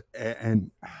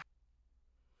 And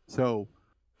so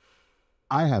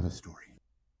I have a story.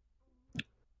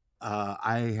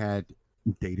 I had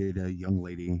dated a young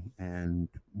lady, and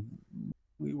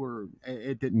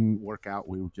it didn't work out.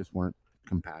 We just weren't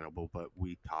compatible, but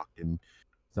we talked and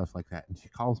stuff like that. And she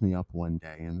calls me up one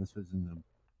day, and this was in the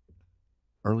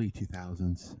early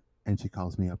 2000s. And she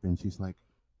calls me up and she's like,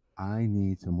 I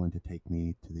need someone to take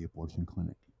me to the abortion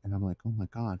clinic. And I'm like, oh my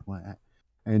God, what?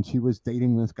 And she was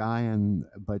dating this guy,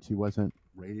 but she wasn't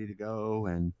ready to go,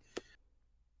 and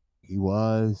he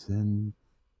was, and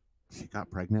she got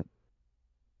pregnant,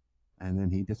 and then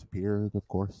he disappeared, of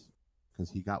course,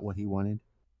 because he got what he wanted.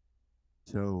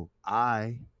 So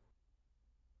I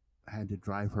had to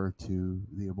drive her to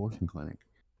the abortion clinic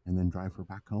and then drive her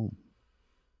back home.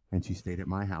 And she stayed at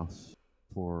my house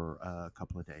for a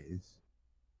couple of days.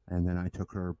 And then I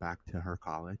took her back to her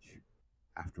college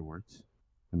afterwards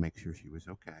to make sure she was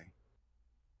okay.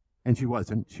 And she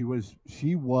wasn't.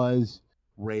 She was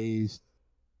raised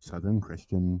Southern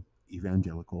Christian,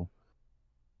 evangelical,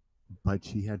 but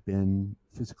she had been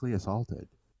physically assaulted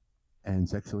and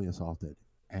sexually assaulted.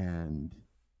 And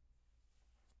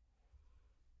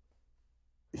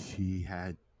she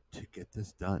had to get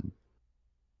this done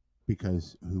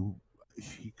because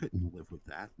she couldn't live with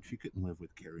that. She couldn't live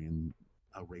with carrying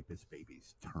a rapist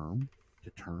baby's term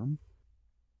to term.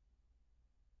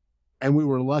 And we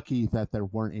were lucky that there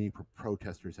weren't any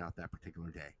protesters out that particular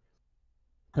day.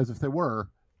 Because if there were,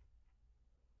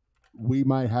 we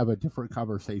might have a different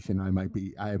conversation. I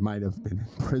might have been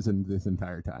in prison this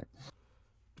entire time.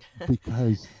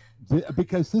 Because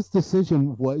this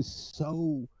decision was she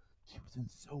was in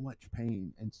so much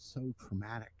pain and so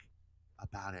traumatic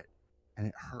about it. And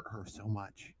it hurt her so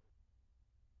much.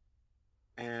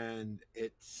 And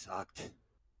it sucked.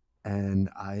 And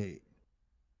I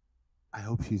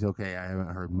hope she's okay. I haven't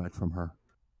heard much from her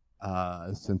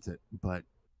since it, but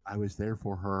I was there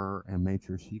for her and made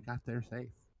sure she got there safe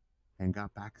and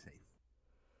got back safe.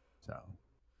 So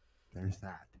there's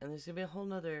that. And there's going to be a whole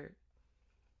nother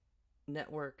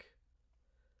network.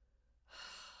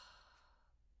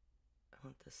 I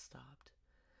want this stopped.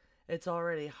 It's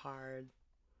already hard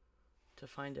to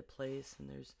find a place, and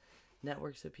there's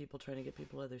networks of people trying to get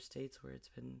people to other states where it's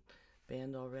been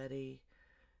banned already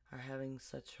are having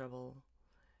such trouble.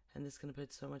 And this is going to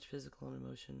put so much physical and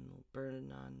emotional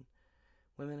burden on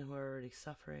women who are already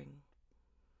suffering.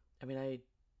 I mean,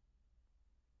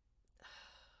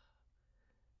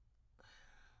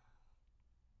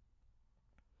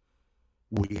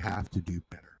 we have to do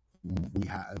better. We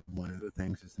have one of the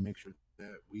things is to make sure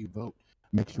that we vote.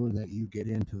 Make sure that you get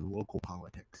into the local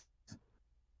politics,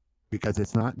 because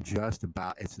it's not just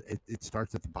about it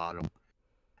starts at the bottom,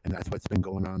 and that's what's been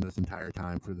going on this entire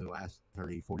time for the last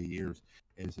 30, 40 years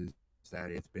is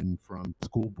that it's been from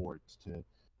school boards to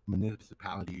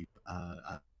municipality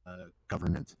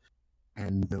governance,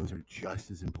 and those are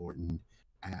just as important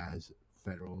as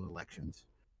federal elections,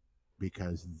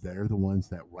 because they're the ones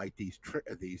that write these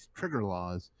trigger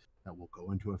laws that will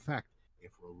go into effect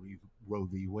if Roe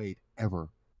v. Wade ever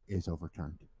is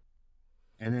overturned.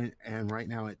 And right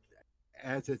now,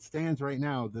 as it stands right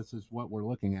now, this is what we're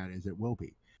looking at, is it will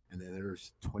be. And then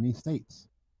there's 20 states,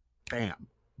 bam,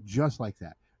 just like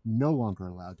that, no longer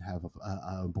allowed to have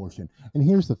a abortion. And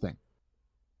here's the thing,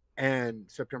 and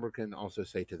September can also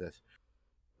say to this,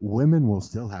 women will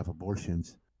still have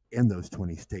abortions in those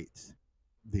 20 states.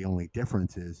 The only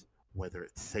difference is whether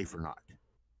it's safe or not.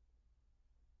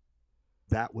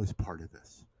 That was part of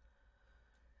this.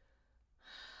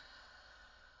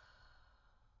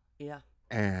 Yeah.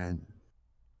 And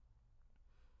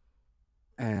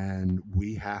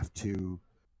we have to,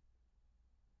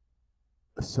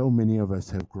 so many of us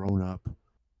have grown up.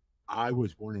 I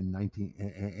was born in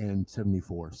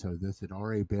 1974, so this had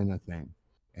already been a thing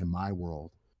in my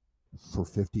world for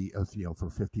 50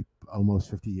 almost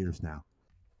 50 years now.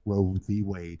 Roe v.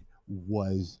 Wade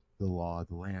was the law of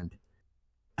the land.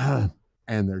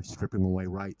 And they're stripping away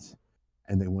rights,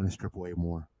 and they want to strip away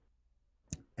more.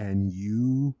 And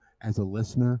you, as a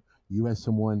listener, you as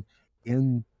someone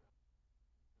in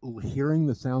hearing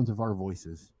the sounds of our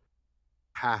voices,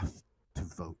 have to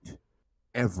vote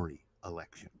every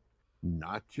election,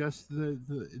 not just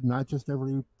not just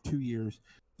every 2 years.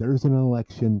 There's an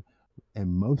election in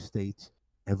most states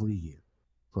every year,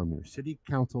 from your city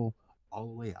council all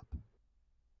the way up.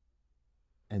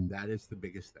 And that is the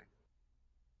biggest thing,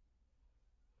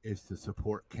 is to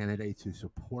support candidates who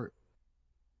support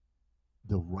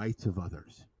the rights of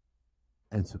others,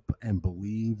 and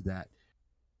believe that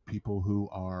people who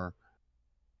are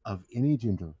of any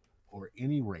gender or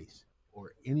any race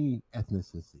or any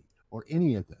ethnicity or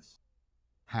any of this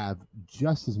have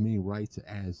just as many rights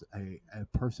as a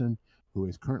person who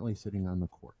is currently sitting on the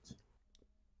courts.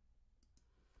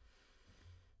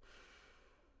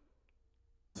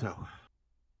 So,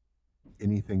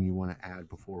 anything you want to add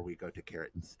before we go to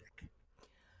carrot and stick?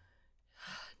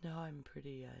 No, I'm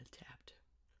pretty tapped.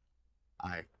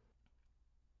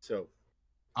 So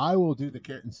I will do the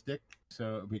carrot and stick.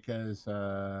 So because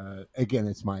again,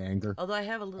 it's my anger. Although I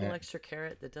have a little extra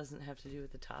carrot that doesn't have to do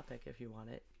with the topic, if you want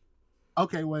it.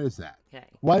 Okay, what is that? Okay.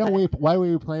 Why don't we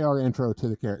play our intro to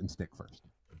the carrot and stick first?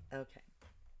 Okay.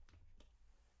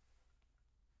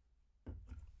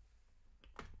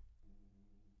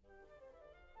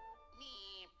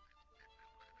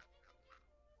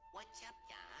 What's up,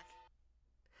 Doc?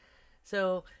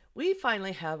 So we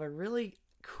finally have a really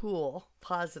cool,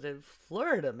 positive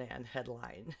Florida man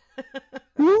headline.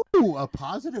 Ooh, a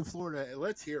positive Florida.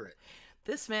 Let's hear it.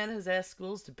 This man has asked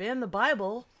schools to ban the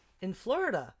Bible in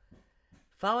Florida,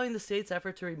 following the state's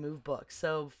effort to remove books.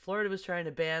 So Florida was trying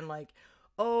to ban,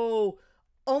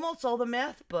 almost all the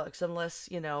math books, unless,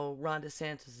 Ron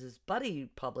DeSantis' buddy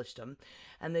published them.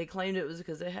 And they claimed it was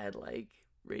because they had,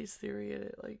 race theory in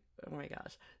it. Oh my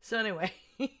gosh. So anyway,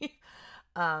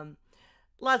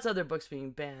 lots of other books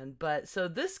being banned. But so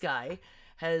this guy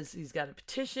he's got a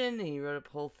petition, and he wrote up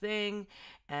a whole thing,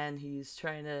 and he's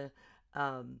trying to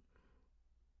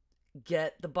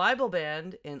get the Bible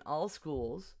banned in all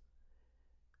schools,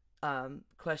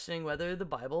 questioning whether the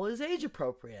Bible is age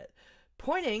appropriate,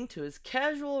 pointing to his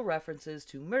casual references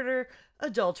to murder,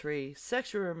 adultery,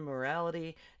 sexual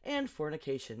immorality, and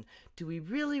fornication. Do we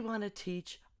really want to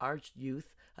teach our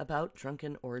youth about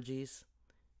drunken orgies?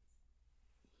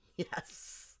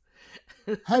 Yes.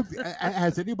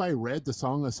 Has anybody read the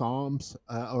Song of Psalms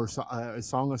or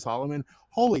Song of Solomon?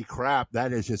 Holy crap,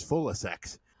 that is just full of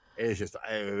sex. It is just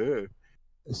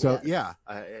so yes.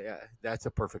 That's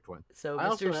a perfect one. So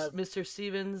Mr.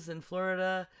 Stevens in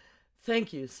Florida,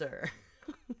 thank you, sir.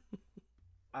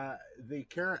 The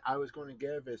carrot I was going to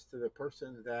give is to the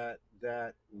person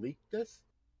that leaked this,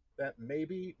 that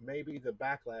maybe the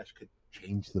backlash could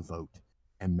change the vote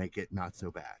and make it not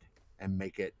so bad, and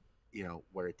make it,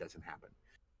 where it doesn't happen.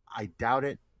 I doubt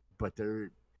it, but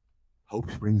hope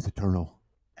springs eternal,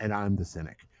 and I'm the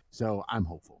cynic, so I'm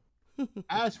hopeful.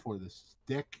 As for the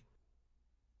stick,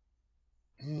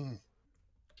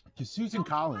 to Susan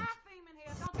Collins,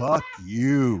 fuck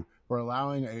you for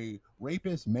allowing a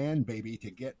rapist man baby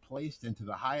to get placed into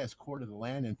the highest court of the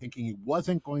land and thinking he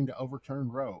wasn't going to overturn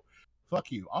Roe.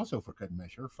 fuck you. Also, for good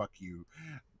measure, fuck you,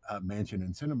 Mansion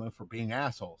and Cinema, for being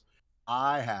assholes.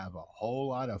 I have a whole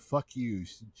lot of fuck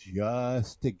yous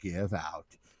just to give out.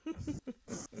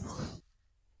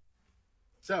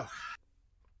 So,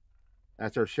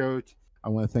 that's our show. I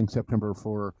want to thank September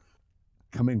for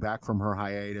coming back from her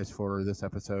hiatus for this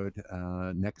episode.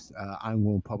 Next, I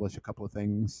will publish a couple of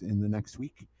things in the next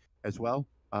week as well.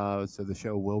 So the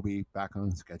show will be back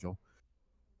on schedule.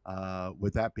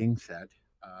 With that being said,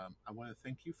 I want to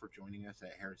thank you for joining us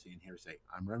at Heresy and Hearsay.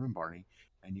 I'm Reverend Barney,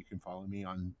 and you can follow me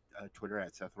on Twitter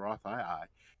at Seth Roth II.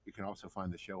 You can also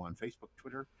find the show on Facebook,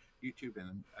 Twitter, YouTube,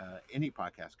 and any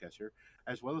podcast catcher,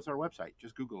 as well as our website.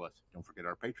 Just Google us. Don't forget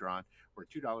our Patreon, where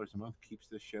 $2 a month keeps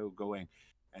this show going.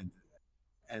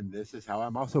 And this is how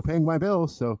I'm also paying my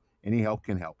bills, so any help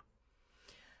can help.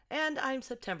 And I'm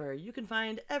September. You can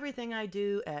find everything I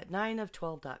do at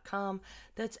 9of12.com.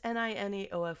 That's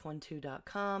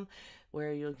NINEOF12.com,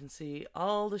 where you can see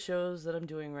all the shows that I'm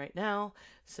doing right now.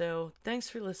 So thanks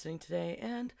for listening today,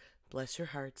 and bless your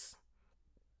hearts.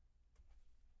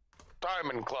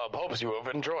 Diamond Club hopes you have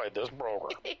enjoyed this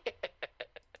program.